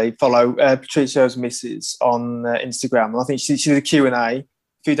probably, Patricio's missus on Instagram. And I think she did a Q&A a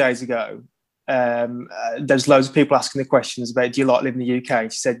few days ago. There's loads of people asking the questions about, do you like living in the UK?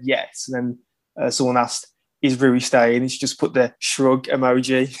 And she said yes. And then someone asked, is Rui staying? And she just put the shrug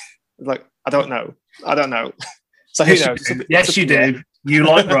emoji. Like, I don't know. So who knows? Yes, you do. You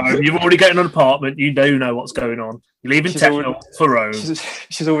like Rome. You've already got an apartment. You do know what's going on. You're leaving Techno for Rome.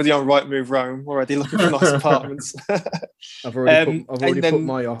 She's already on Rightmove Rome, already looking for nice apartments. I've already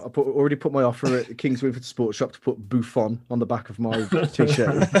put my offer at the Kingswood Sports Shop to put Buffon on the back of my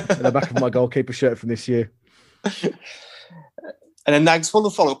t-shirt, and the back of my goalkeeper shirt from this year. And then Nags, one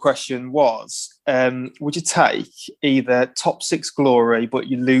of the follow-up question was, would you take either top 6 glory, but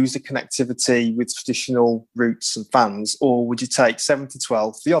you lose the connectivity with traditional roots and fans, or would you take 7 to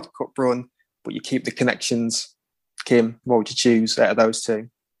 12, the odd cup run, but you keep the connections? Kim, what would you choose out of those 2?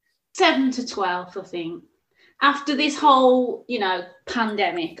 7 to 12, I think. After this whole,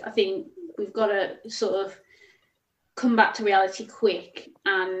 pandemic, I think we've got to sort of come back to reality quick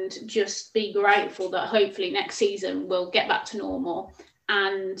and just be grateful that hopefully next season we'll get back to normal,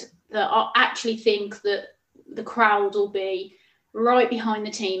 and that I actually think that the crowd will be right behind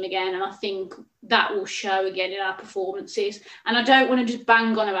the team again, and I think that will show again in our performances. And I don't want to just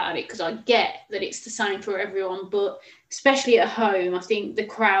bang on about it because I get that it's the same for everyone, but especially at home, I think the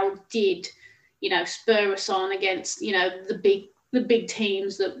crowd did, spur us on against, the big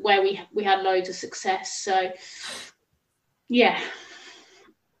teams where we had loads of success. So yeah.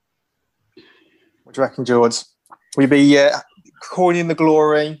 What do you reckon, George? Will you be coining the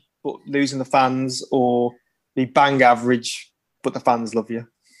glory but losing the fans, or be bang average but the fans love you?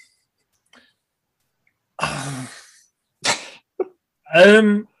 I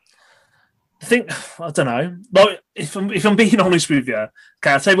don't know. Like, if I'm being honest with you, okay,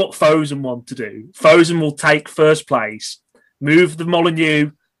 I'll tell you what Fosun want to do. Fosun will take first place, move the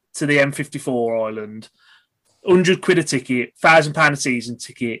Molineux to the M54 island, £100 a ticket, £1,000 a season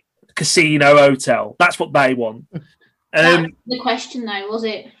ticket, casino, hotel. That's what they want. That was the question, though, was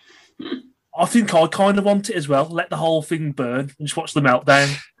it? I think I kind of want it as well. Let the whole thing burn and just watch the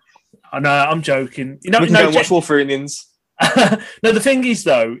meltdown. I know, I'm joking. We can go watch Wolverinians. No, the thing is,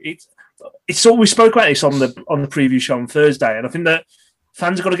 though, it's all, we spoke about this on the preview show on Thursday, and I think that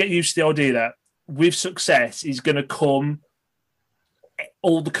fans have got to get used to the idea that with success is going to come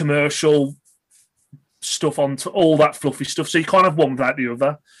all the commercial stuff onto all that fluffy stuff. So you can't have one without the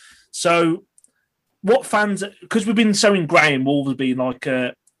other. So what fans, because we've been so ingrained, Wolves being like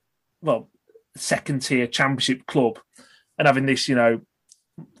a second tier championship club and having this,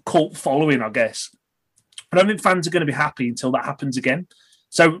 cult following, I guess. I don't think fans are going to be happy until that happens again.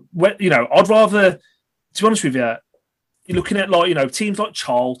 So, I'd rather, to be honest with you, you're looking at teams like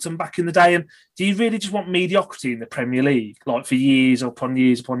Charlton back in the day, and do you really just want mediocrity in the Premier League, for years upon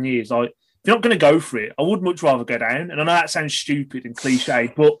years upon years? Like, if you're not going to go for it, I would much rather go down. And I know that sounds stupid and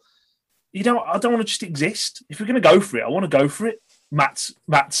cliched, but I don't want to just exist. If we're going to go for it, I want to go for it. Matt's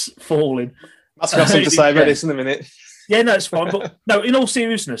falling. Matt's got something to say about this in a minute. Yeah, no, it's fine. But no, in all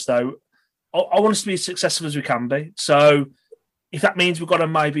seriousness, though, I want us to be as successful as we can be. So if that means we've got to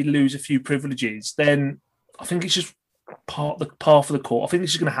maybe lose a few privileges, then I think it's just par for the course. I think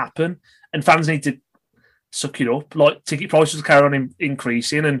it's just going to happen, and fans need to suck it up. Like, ticket prices carry on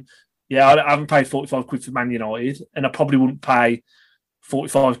increasing, and yeah, I haven't paid £45 for Man United, and I probably wouldn't pay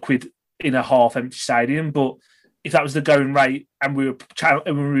 £45 in a half-empty stadium. But if that was the going rate, and we were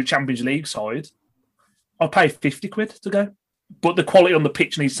a Champions League side, I'd pay £50 to go. But the quality on the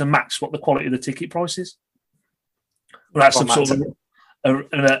pitch needs to match what the quality of the ticket price is. Well, that's some sort of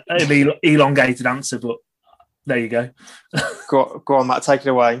an elongated answer, but there you go. Go on, Matt, take it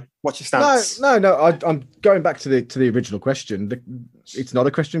away. What's your stance? No. I'm going back to the original question. It's not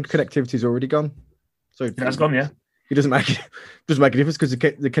a question. Connectivity's already gone. So that's gone, yeah. It doesn't make a difference because the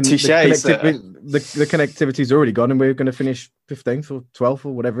connectivity's already gone, and we're going to finish 15th or 12th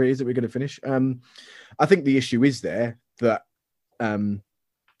or whatever it is that we're going to finish. I think the issue is there that I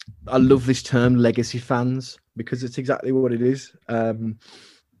love this term legacy fans because it's exactly what it is. I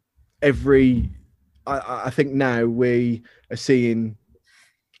think now we are seeing,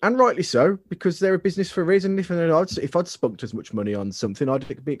 and rightly so, because they're a business for a reason. If I'd spunked as much money on something,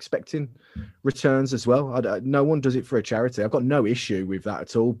 I'd be expecting returns as well. No one does it for a charity. I've got no issue with that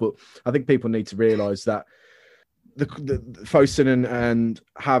at all. But I think people need to realise that the Fosun and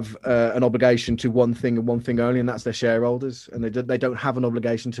have an obligation to one thing and one thing only, and that's their shareholders. And they don't have an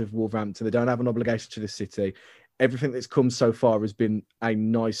obligation to Wolverhampton. They don't have an obligation to the city. Everything that's come so far has been a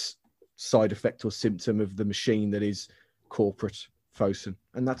nice side effect or symptom of the machine that is corporate Fosun,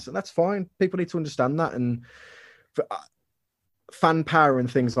 and that's fine. People need to understand that, and fan power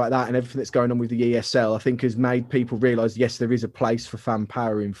and things like that, and everything that's going on with the ESL, I think, has made people realise yes, there is a place for fan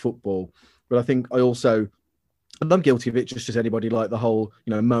power in football. But I think and I'm guilty of it, just as anybody, like the whole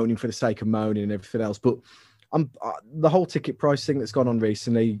moaning for the sake of moaning and everything else. But the whole ticket price thing that's gone on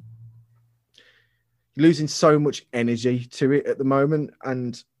recently, losing so much energy to it at the moment,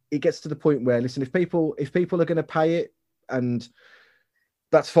 and it gets to the point where, listen, if people are going to pay it, and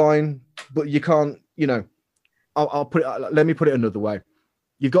that's fine, but you can't, I'll put it, let me put it another way.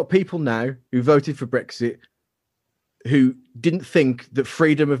 You've got people now who voted for Brexit who didn't think that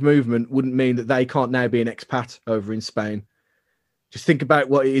freedom of movement wouldn't mean that they can't now be an expat over in Spain. Just think about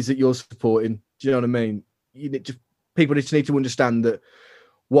what it is that you're supporting. Do you know what I mean? People just need to understand that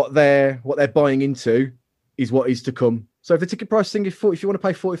what they're buying into is what is to come. So if the ticket price thing, if you want to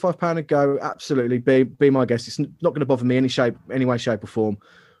pay £45 a go, absolutely, be my guest. It's not going to bother me any way, shape or form.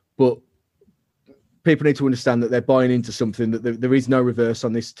 But people need to understand that they're buying into something that there is no reverse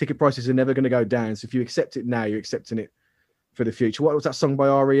on this. Ticket prices are never going to go down. So if you accept it now, you're accepting it for the future. What was that song by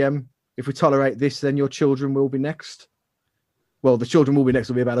REM? If we tolerate this, then your children will be next. Well, the children will be next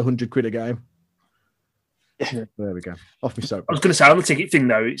will be about £100 a game. Yeah, there we go. Off me soap. I was going to say on the ticket thing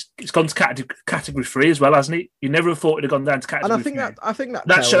though, it's gone to category 3 as well, hasn't it? You never have thought it'd have gone down to category. And I think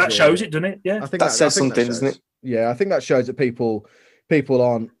that shows it, doesn't it? Yeah, I think that says something, doesn't it? Yeah, I think that shows that people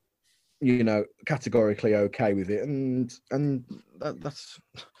aren't, categorically okay with it, and that's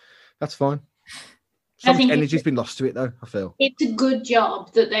fine. Some energy's been lost to it, though. I feel it's a good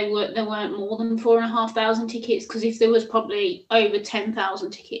job that there weren't more than 4,500 tickets, because if there was probably over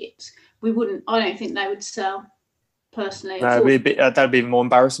 10,000 tickets, I don't think they would sell. Personally, no, that'd be even more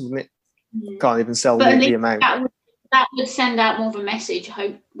embarrassing, wouldn't it? Can't even sell the amount. That would send out more of a message,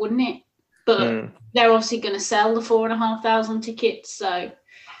 wouldn't it? But they're obviously going to sell the 4,500 tickets, so.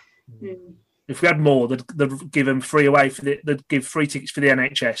 If we had more, they'd give them free away they'd give free tickets for the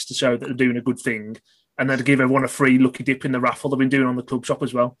NHS to show that they're doing a good thing, and they'd give everyone a free lucky dip in the raffle they've been doing on the club shop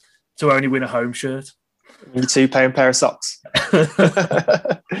as well to only win a home shirt. You £2 pair of socks.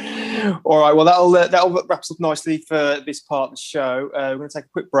 All right, well that'll wrap us up nicely for this part of the show. We're going to take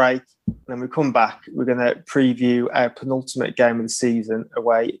a quick break, and then we come back. We're going to preview our penultimate game of the season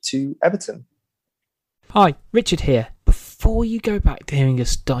away to Everton. Hi, Richard here. Before you go back to hearing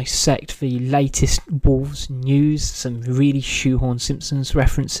us dissect the latest Wolves news, some really shoehorned Simpsons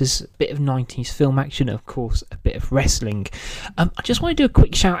references, a bit of 90s film action, and of course a bit of wrestling, I just want to do a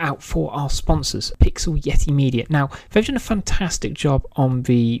quick shout out for our sponsors, Pixel Yeti Media. Now, they've done a fantastic job on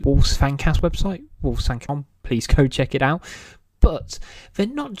the Wolves Fancast website, wolvesfancast.com. Please go check it out. But they're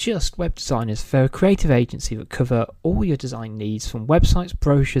not just web designers, they're a creative agency that cover all your design needs, from websites,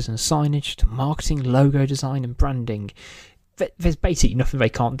 brochures and signage to marketing, logo design and branding. There's basically nothing they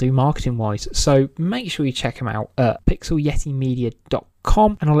can't do marketing-wise, so make sure you check them out at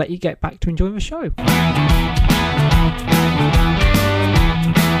pixelyetimedia.com, and I'll let you get back to enjoying the show.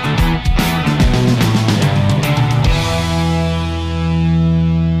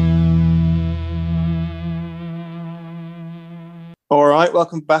 All right,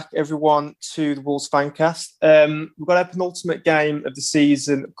 welcome back, everyone, to the Wolves Fancast. We've got our penultimate game of the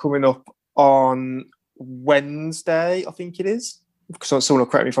season coming up on Wednesday, I think it is. Someone will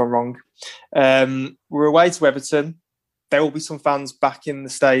correct me if I'm wrong. We're away to Everton. There will be some fans back in the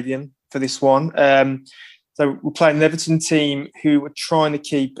stadium for this one. So we're playing an Everton team who are trying to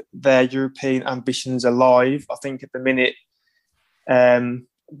keep their European ambitions alive. I think at the minute,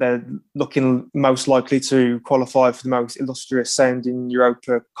 they're looking most likely to qualify for the most illustrious sounding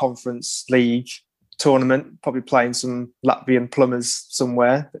Europa Conference League tournament, probably playing some Latvian plumbers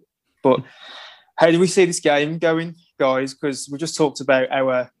somewhere. But how do we see this game going, guys? Because we just talked about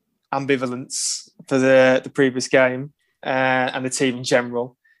our ambivalence for the previous game and the team in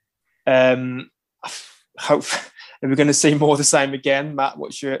general. Hope are we going to see more of the same again? Matt,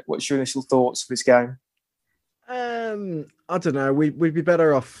 what's your initial thoughts for this game? I don't know. We'd be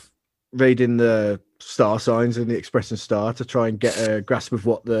better off reading the star signs and the Express and Star to try and get a grasp of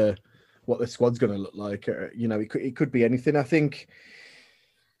what the squad's going to look like. It could be anything. I think,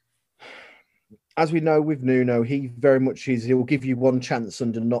 as we know with Nuno, he very much he'll give you one chance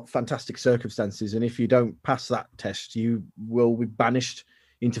under not fantastic circumstances, and if you don't pass that test, you will be banished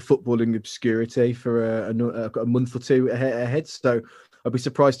into footballing obscurity for a month or two ahead. So I'd be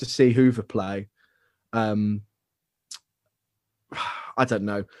surprised to see Hoover play. I don't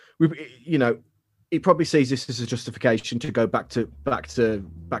know. He probably sees this as a justification to go back to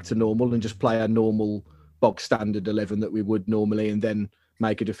normal and just play a normal bog standard 11 that we would normally, and then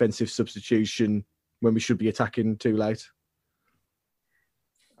make a defensive substitution when we should be attacking too late.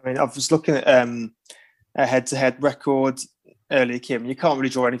 I mean, I was looking at a head-to-head record earlier, Kim. You can't really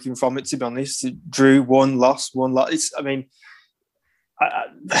draw anything from it, to be honest. Drew, one loss. How do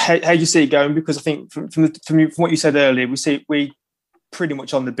you see it going? Because I think from what you said earlier, we pretty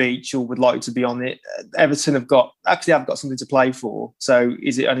much on the beach or would like to be on it. Everton have got something to play for. So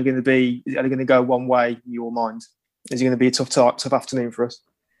is it only going to go one way in your mind? Is it going to be a tough afternoon for us?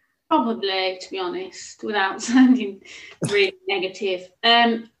 Probably, to be honest, without sounding really negative.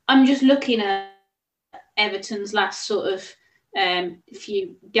 I'm just looking at Everton's last sort of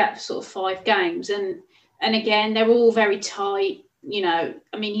few gaps, sort of 5 games, and again they're all very tight.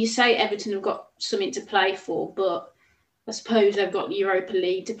 You say Everton have got something to play for, but I suppose they've got the Europa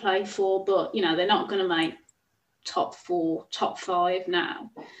League to play for, but, they're not going to make top 4, top 5 now.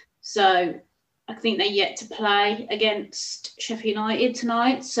 So I think they're yet to play against Sheffield United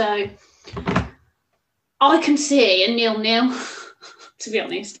tonight. So I can see a 0-0, to be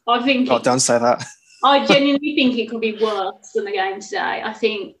honest. I think... Oh, don't say that. I genuinely think it could be worse than the game today. I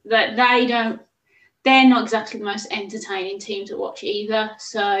think that they're not exactly the most entertaining team to watch either.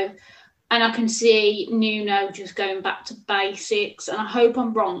 So, and I can see Nuno just going back to basics. And I hope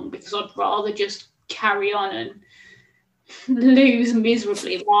I'm wrong, because I'd rather just carry on and lose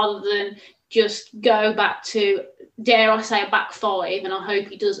miserably rather than just go back to, dare I say, a back five, and I hope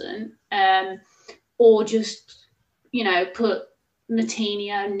he doesn't, or just, put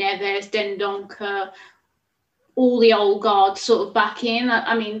Matinho, Neves, Dendoncker, all the old guard sort of back in.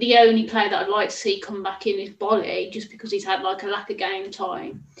 I mean, the only player that I'd like to see come back in is Bolly, just because he's had like a lack of game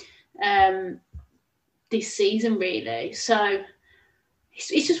time this season, really. So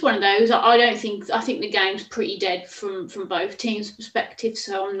it's just one of those. I think the game's pretty dead from both teams' perspectives.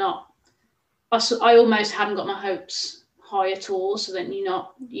 So I almost haven't got my hopes high at all. So then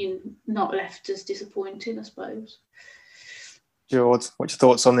you're not left as disappointed, I suppose. George, what's your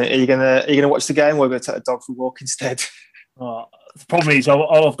thoughts on it? Are you gonna watch the game, or are you gonna take the dog for a walk instead? The problem is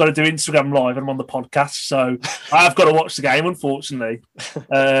I've got to do Instagram Live and I'm on the podcast, so I've got to watch the game, unfortunately.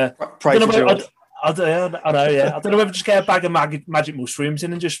 Pray for George. I know, yeah. I don't know whether just get a bag of magic mushrooms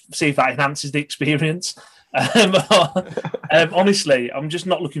in and just see if that enhances the experience. Honestly, I'm just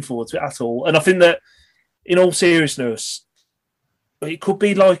not looking forward to it at all. And I think that, in all seriousness, it could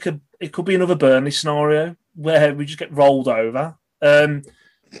be another Burnley scenario where we just get rolled over.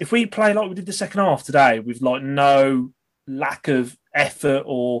 If we play like we did the second half today, with like no lack of effort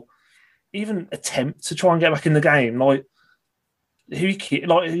or even attempt to try and get back in the game, like who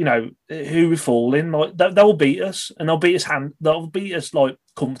we're falling, like they'll beat us, and they'll beat us like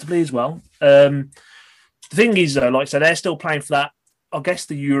comfortably as well. The thing is, though, like I said, they're still playing for that. I guess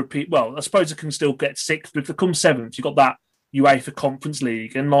the European. Well, I suppose they can still get sixth, but if they come seventh, you've got that UEFA Conference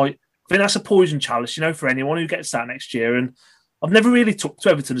League, and like I think that's a poison chalice, for anyone who gets that next year. And I've never really took to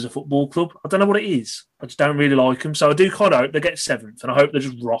Everton as a football club. I don't know what it is. I just don't really like them. So I do kind of hope they get seventh, and I hope they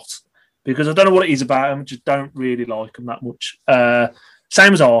just rot, because I don't know what it is about them. I just don't really like them that much.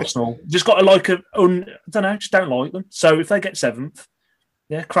 Same as Arsenal. Just got to I don't know, just don't like them. So if they get seventh,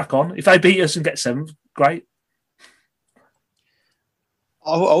 yeah, crack on. If they beat us and get seventh, great.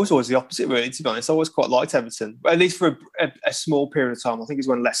 I was always the opposite, really, to be honest. I always quite liked Everton, but at least for a small period of time. I think it's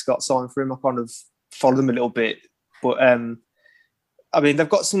when Les got signed for him. I kind of followed them a little bit, but I mean, they've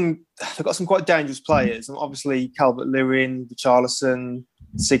got some quite dangerous players, and obviously Calvert-Lewin, Richarlison,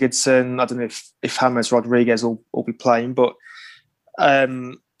 Sigurdsson. I don't know if James Rodriguez will be playing, but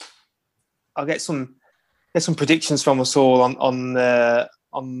I'll get some predictions from us all on the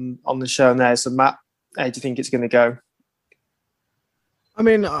show there. So Matt, how do you think it's going to go? I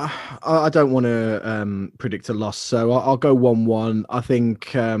mean, I don't want to predict a loss, so I'll go 1-1. I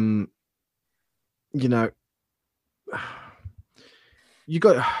think, you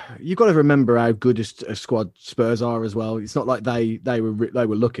got to remember how good a squad Spurs are as well. It's not like they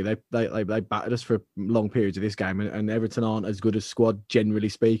were lucky. They battered us for long periods of this game, and Everton aren't as good a squad, generally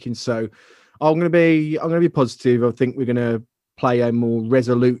speaking. So I'm going to be positive. I think we're going to play a more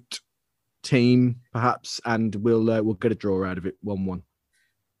resolute team, perhaps, and we'll get a draw out of it, 1-1.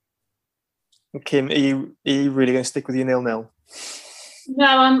 Kim, are you really going to stick with your 0-0? No,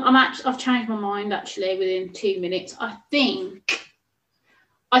 I've changed my mind actually within 2 minutes. I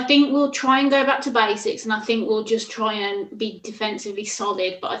think we'll try and go back to basics, and I think we'll just try and be defensively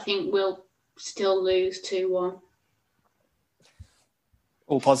solid, but I think we'll still lose 2-1.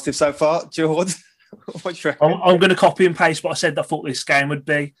 All positive so far, George. What do you reckon? I'm going to copy and paste what I said I thought this game would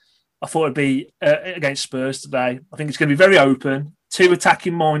be. I thought it'd be against Spurs today. I think it's going to be very open. Two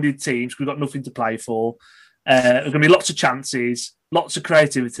attacking-minded teams. We've got nothing to play for. There's going to be lots of chances, lots of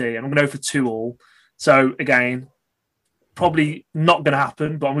creativity, and I'm going to go for 2-2. So, again, probably not going to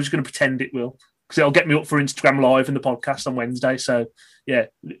happen, but I'm just going to pretend it will, because it'll get me up for Instagram Live and the podcast on Wednesday. So, yeah,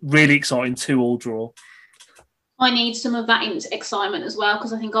 really exciting 2-2 draw. I need some of that excitement as well,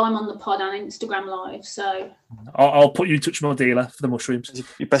 because I think I'm on the pod and Instagram Live. So I'll put you in touch with my dealer for the mushrooms.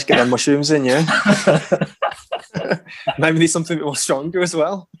 You best get them mushrooms in, yeah. Maybe need something a bit more stronger as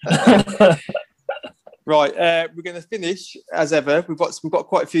well. Right, we're going to finish as ever. We've got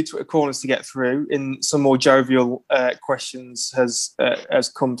quite a few Twitter corners to get through. In some more jovial questions has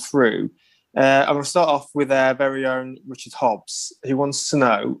come through. I'm going to start off with our very own Richard Hobbs, who wants to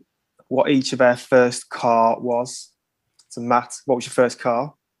know what each of our first car was. So Matt, what was your first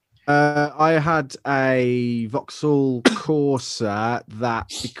car? I had a Vauxhall Corsa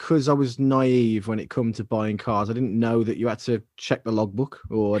that, because I was naive when it come to buying cars, I didn't know that you had to check the logbook,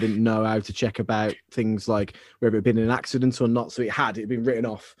 or I didn't know how to check about things like whether it had been in an accident or not. So it had been written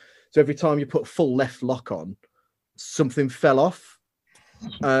off. So every time you put full left lock on, something fell off.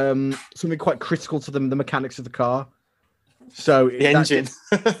 something quite critical to the mechanics of the car. So The engine.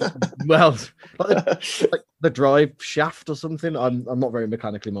 Well, like the drive shaft or something. I'm not very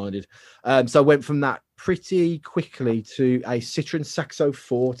mechanically minded. So I went from that pretty quickly to a Citroen Saxo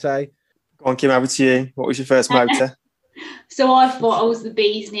Forte. Go on, Kim, over to you. What was your first motor? So I thought I was the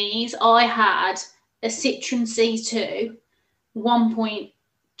bee's knees. I had a Citroen C2,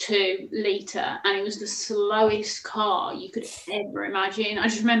 1.2 litre, and it was the slowest car you could ever imagine. I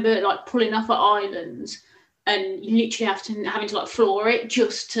just remember like pulling up at islands and you literally having to like floor it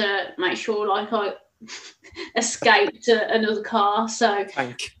just to make sure like I escaped another car. So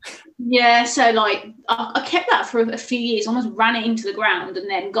yeah, so like I kept that for a few years, almost ran it into the ground and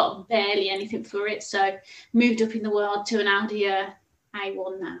then got barely anything for it. So moved up in the world to an Audi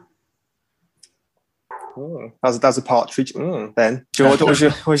A1 now. Oh, that's a partridge. Ben, George,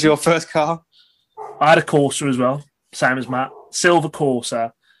 what was your first car? I had a Corsa as well, same as Matt, silver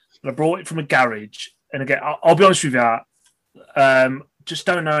Corsa, and I brought it from a garage. And again, I'll be honest with you, just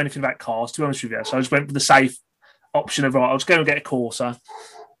don't know anything about cars, to be honest with you. So I just went for the safe option of, right, I'll just go and get a Corsa.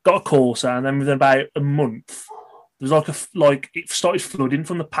 Got a Corsa, and then within about a month, there was like it started flooding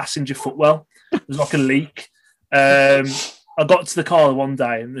from the passenger footwell. There was like a leak. I got to the car one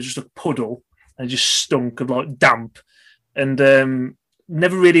day, and there's just a puddle, and it just stunk of like damp. And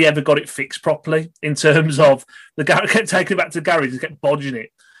never really ever got it fixed properly in terms of the garage. Kept taking it back to the garage and kept bodging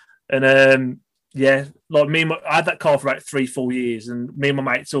it. And yeah, like I had that car for about 3-4 years, and me and my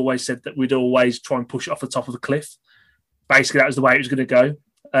mates always said that we'd always try and push it off the top of a cliff. Basically, that was the way it was going to go.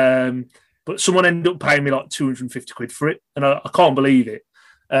 But someone ended up paying me like 250 quid for it, and I can't believe it.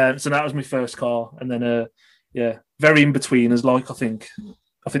 So that was my first car, and then yeah, very in between. As like I think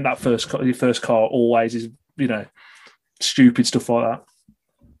that your first car always is, you know, stupid stuff like that.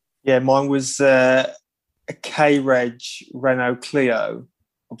 Yeah, mine was a K-Reg Renault Clio.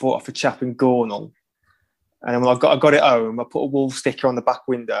 I bought off a chap in Gornal, and when I got it home, I put a Wolf sticker on the back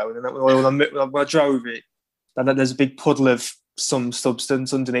window, and then when I drove it, then there's a big puddle of some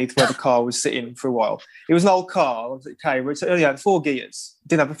substance underneath where the car was sitting for a while. It was an old car. It was a K-Reg. So it only had 4 gears. It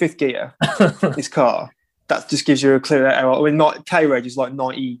didn't have a 5th gear. This car. That just gives you a clear. I mean, not K-Reg is like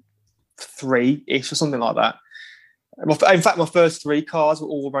 93-ish or something like that. In fact, my first 3 cars were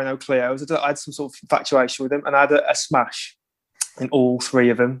all Renault Clios. I had some sort of infatuation with them, and I had a smash in all 3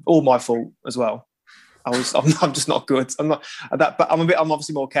 of them. All my fault as well. I'm just not good. I'm not that, but I'm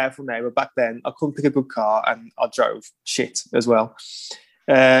obviously more careful now. But back then, I couldn't pick a good car, and I drove shit as well.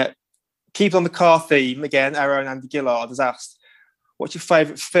 Keep on the car theme again. Aaron Andy Gillard has asked, "What's your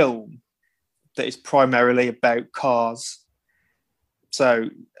favourite film that is primarily about cars?" So,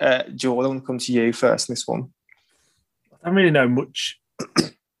 George, I want to come to you first on this one. I don't really know much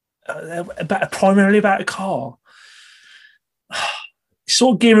primarily about a car.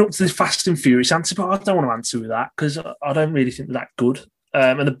 Sort of gearing up to this Fast and Furious answer, but I don't want to answer with that because I don't really think they're that good.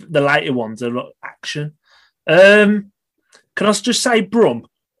 And the later ones are like action. Can I just say Brum?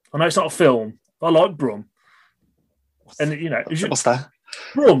 I know it's not a film, but I like Brum. And you know, what's that?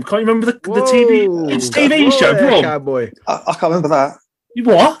 Brum. Can't you remember the TV? It's TV show Brum. Cowboy. I can't remember that.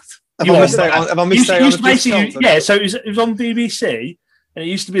 What? Have I missed out? Yeah, so it was on BBC, and it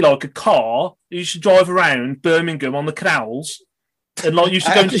used to be like a car. It used to drive around Birmingham on the canals. And like used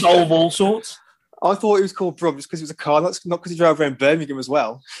to go and solve all sorts. I thought it was called Brum just because it was a car, not because he drove around Birmingham as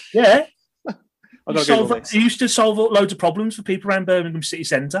well. Yeah. He used to solve loads of problems for people around Birmingham city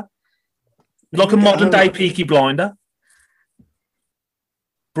centre. Like a modern day Peaky Blinder.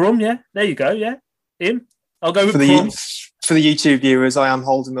 Brum, yeah. There you go, yeah. Him. I'll go with Brum. For the YouTube viewers, I am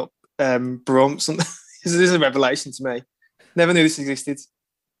holding up Brum. This is a revelation to me. Never knew this existed.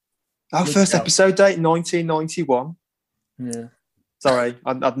 Our first episode date, 1991. Yeah. Sorry,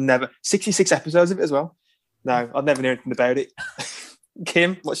 I'd never... 66 episodes of it as well. No, I'd never knew anything about it.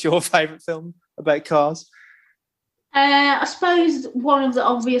 Kim, what's your favourite film about cars? I suppose one of the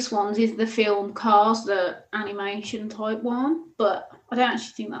obvious ones is the film Cars, the animation type one, but I don't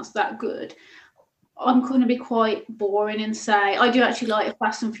actually think that's that good. I'm going to be quite boring and say I do actually like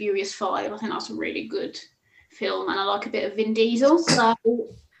Fast and Furious 5. I think that's a really good film, and I like a bit of Vin Diesel. So,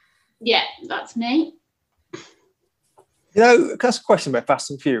 yeah, that's me. You know, can I ask a question about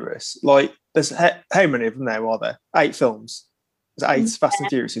Fast and Furious? Like, there's how many of them there are there? 8 films. Is it 8 Fast and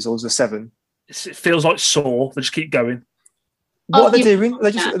Furious, or is there 7? It feels like Saw. They just keep going. What are they doing?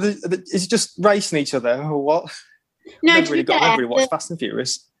 Is it just racing each other, or what? No, I've never really watched Fast and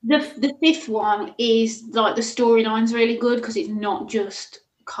Furious. The 5th one is like the storyline's really good because it's not just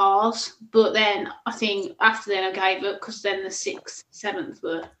cars. But then I think after then I gave up because then the 6th, 7th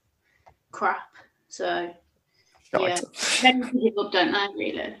were crap. So Right. They give up, don't they?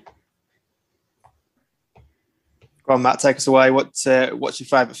 Really. Go on, Matt, take us away. What's your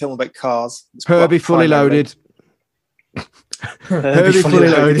favourite film about cars? Herbie Fully Loaded. Herbie Fully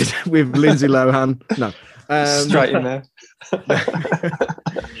Loaded with Lindsay Lohan. No. Straight in there.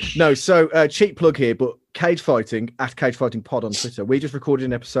 No, so cheap plug here, but Cage Fighting at Cage Fighting Pod on Twitter. We just recorded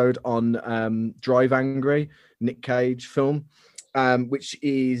an episode on Drive Angry, Nick Cage film, which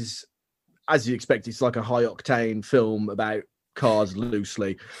is, as you expect, it's like a high octane film about cars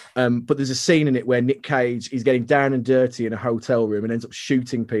loosely. But there's a scene in it where Nick Cage is getting down and dirty in a hotel room and ends up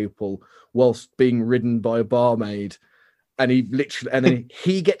shooting people whilst being ridden by a barmaid. And then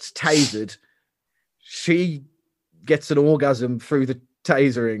he gets tasered. She gets an orgasm through the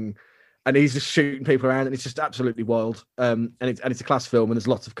tasering, and he's just shooting people around, and it's just absolutely wild. And it's a class film, and there's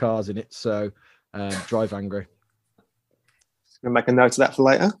lots of cars in it. So Drive Angry. I'm gonna make a note of that for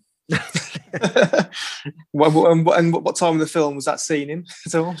later. What time of the film was that scene in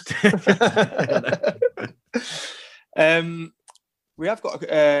at all? We have got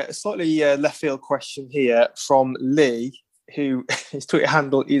a slightly left field question here from Lee, who his Twitter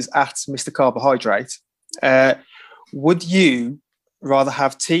handle is at Mr. Carbohydrate. Would you rather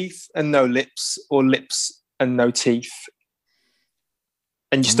have teeth and no lips, or lips and no teeth?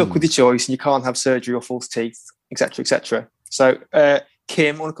 And you're stuck with your choice, and you can't have surgery or false teeth, etc., etc. So,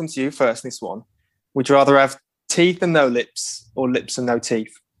 Kim, I want to come to you first in this one. Would you rather have teeth and no lips, or lips and no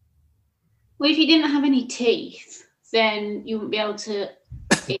teeth? Well, if you didn't have any teeth, then you wouldn't be able to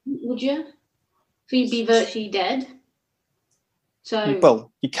eat, would you? So you'd be virtually dead. So,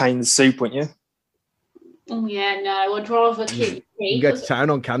 well, you cane the soup, wouldn't you? Oh yeah, no, I'd rather keep teeth. You go to town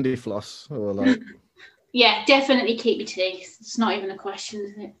on candy floss, or like. Yeah, definitely keep your teeth. It's not even a question,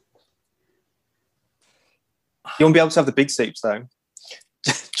 is it? You won't be able to have the big soups, though.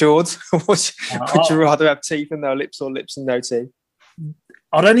 George, would you rather have teeth and no lips, or lips and no teeth?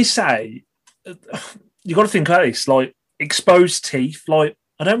 I'd only say you got to think about this, like exposed teeth. Like,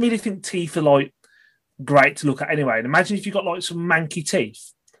 I don't really think teeth are like great to look at anyway. And imagine if you got like some manky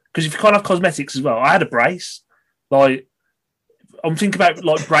teeth, because if you can't have cosmetics as well. I had a brace. Like, I'm thinking about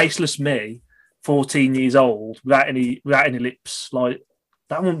like braceless me, 14 years old, without any lips. Like,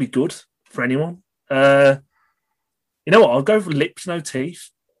 that wouldn't be good for anyone. You know what? I'll go for lips, no teeth.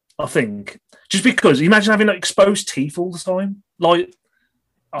 I think just because imagine having like exposed teeth all the time. Like,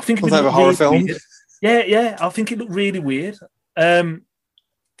 I think it would look a horror really film. Weird. Yeah. I think it looked really weird. I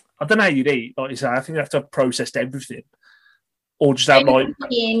don't know how you'd eat. Like you say, I think you have to have processed everything, or just have like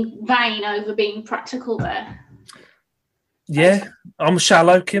being vain over being practical there. Yeah, I'm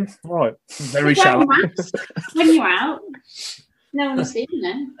shallow, Kim. Right, very shallow. When you're out, no one will see you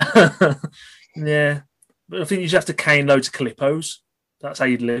then. Yeah, but I think you just have to cane loads of Calippos. That's how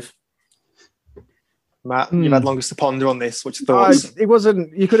you'd live. Matt, you've had longest to ponder on this. What's your thoughts? It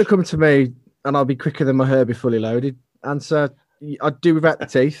wasn't. You could have come to me, and I'll be quicker than my Herbie Fully Loaded answer. I'd do without the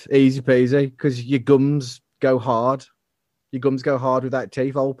teeth, easy peasy, because your gums go hard. Your gums go hard without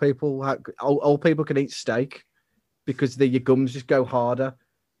teeth. Old people can eat steak because your gums just go harder,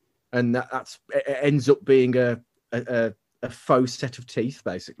 and it ends up being a faux set of teeth,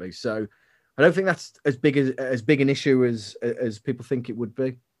 basically. So I don't think that's as big an issue as people think it would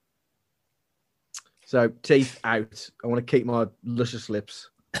be. So teeth out. I want to keep my luscious lips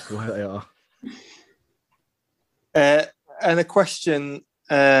where they are. And a question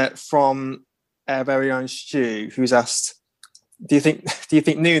from our very own Stu, who's asked, do you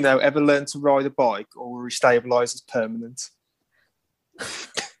think Nuno ever learned to ride a bike, or were he stabilised as permanent?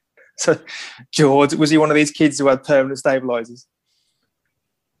 So, George, was he one of these kids who had permanent stabilisers?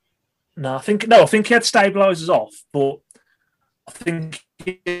 No, I think he had stabilisers off, but I think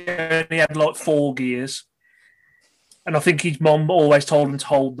he only had like 4 gears, and I think his mum always told him to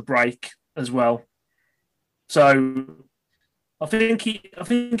hold the brake as well. So I think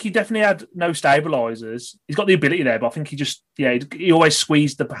he definitely had no stabilisers. He's got the ability there, but I think he always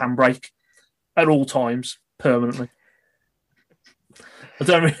squeezed the handbrake at all times permanently. I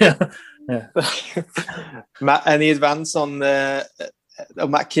don't really. Yeah. Matt, any advance on the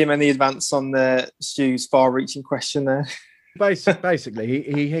Matt Kim? Any advance on the Stu's far-reaching question there? Basically,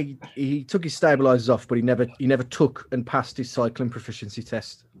 he took his stabilisers off, but he never took and passed his cycling proficiency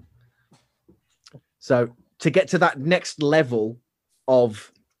test. So to get to that next level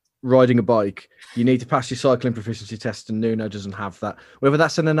of riding a bike, you need to pass your cycling proficiency test, and Nuno doesn't have that. Whether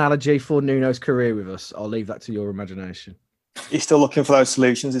that's an analogy for Nuno's career with us, I'll leave that to your imagination. He's still looking for those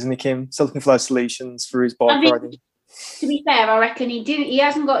solutions, isn't he, Kim? Still looking for those solutions for his bike riding. To be fair, I reckon he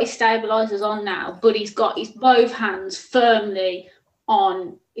hasn't got his stabilisers on now, but he's got his both hands firmly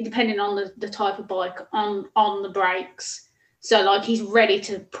on, depending on the type of bike, on the brakes. So like he's ready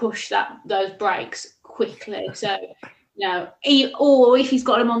to push those brakes quickly. So or if he's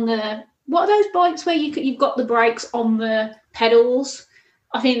got them on what are those bikes where you've got the brakes on the pedals?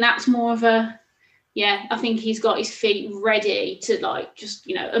 I think that's more of I think he's got his feet ready to like just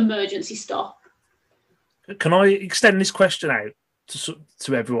emergency stop. Can I extend this question out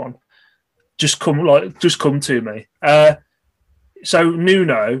to everyone? Just come to me. So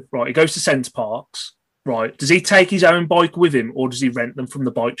Nuno, right? He goes to Centre Parks. Right. Does he take his own bike with him or does he rent them from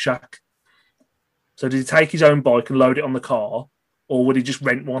the bike shack? So does he take his own bike and load it on the car or would he just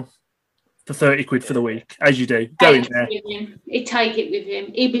rent one for 30 quid for the week, as you do? Go in there. He'd take it with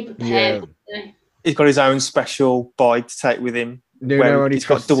him. He'd be prepared. Yeah. He's got his own special bike to take with him. Nuno he's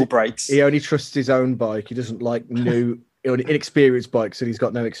got double brakes. He only trusts his own bike. He doesn't like inexperienced bikes that he's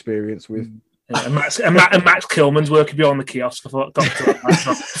got no experience with. Yeah, and Max Kilman's working behind the kiosk. I thought, got to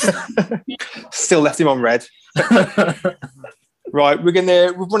that. Still left him on red. Right, we've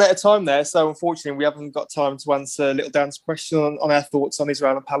run out of time there, so unfortunately we haven't got time to answer Little Dan's question on our thoughts on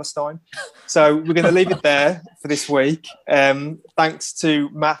Israel and Palestine. So we're going to leave it there for this week. Thanks to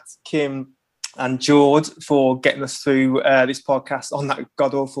Matt, Kim, and George for getting us through this podcast on that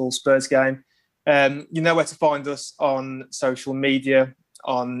god-awful Spurs game. You know where to find us on social media,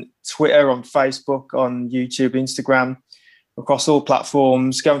 on Twitter, on Facebook, on YouTube, Instagram, across all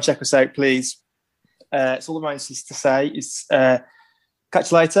platforms. Go and check us out, please. It's all the remains to say is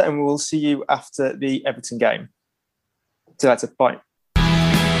catch you later, and we'll see you after the Everton game. See you later. Bye.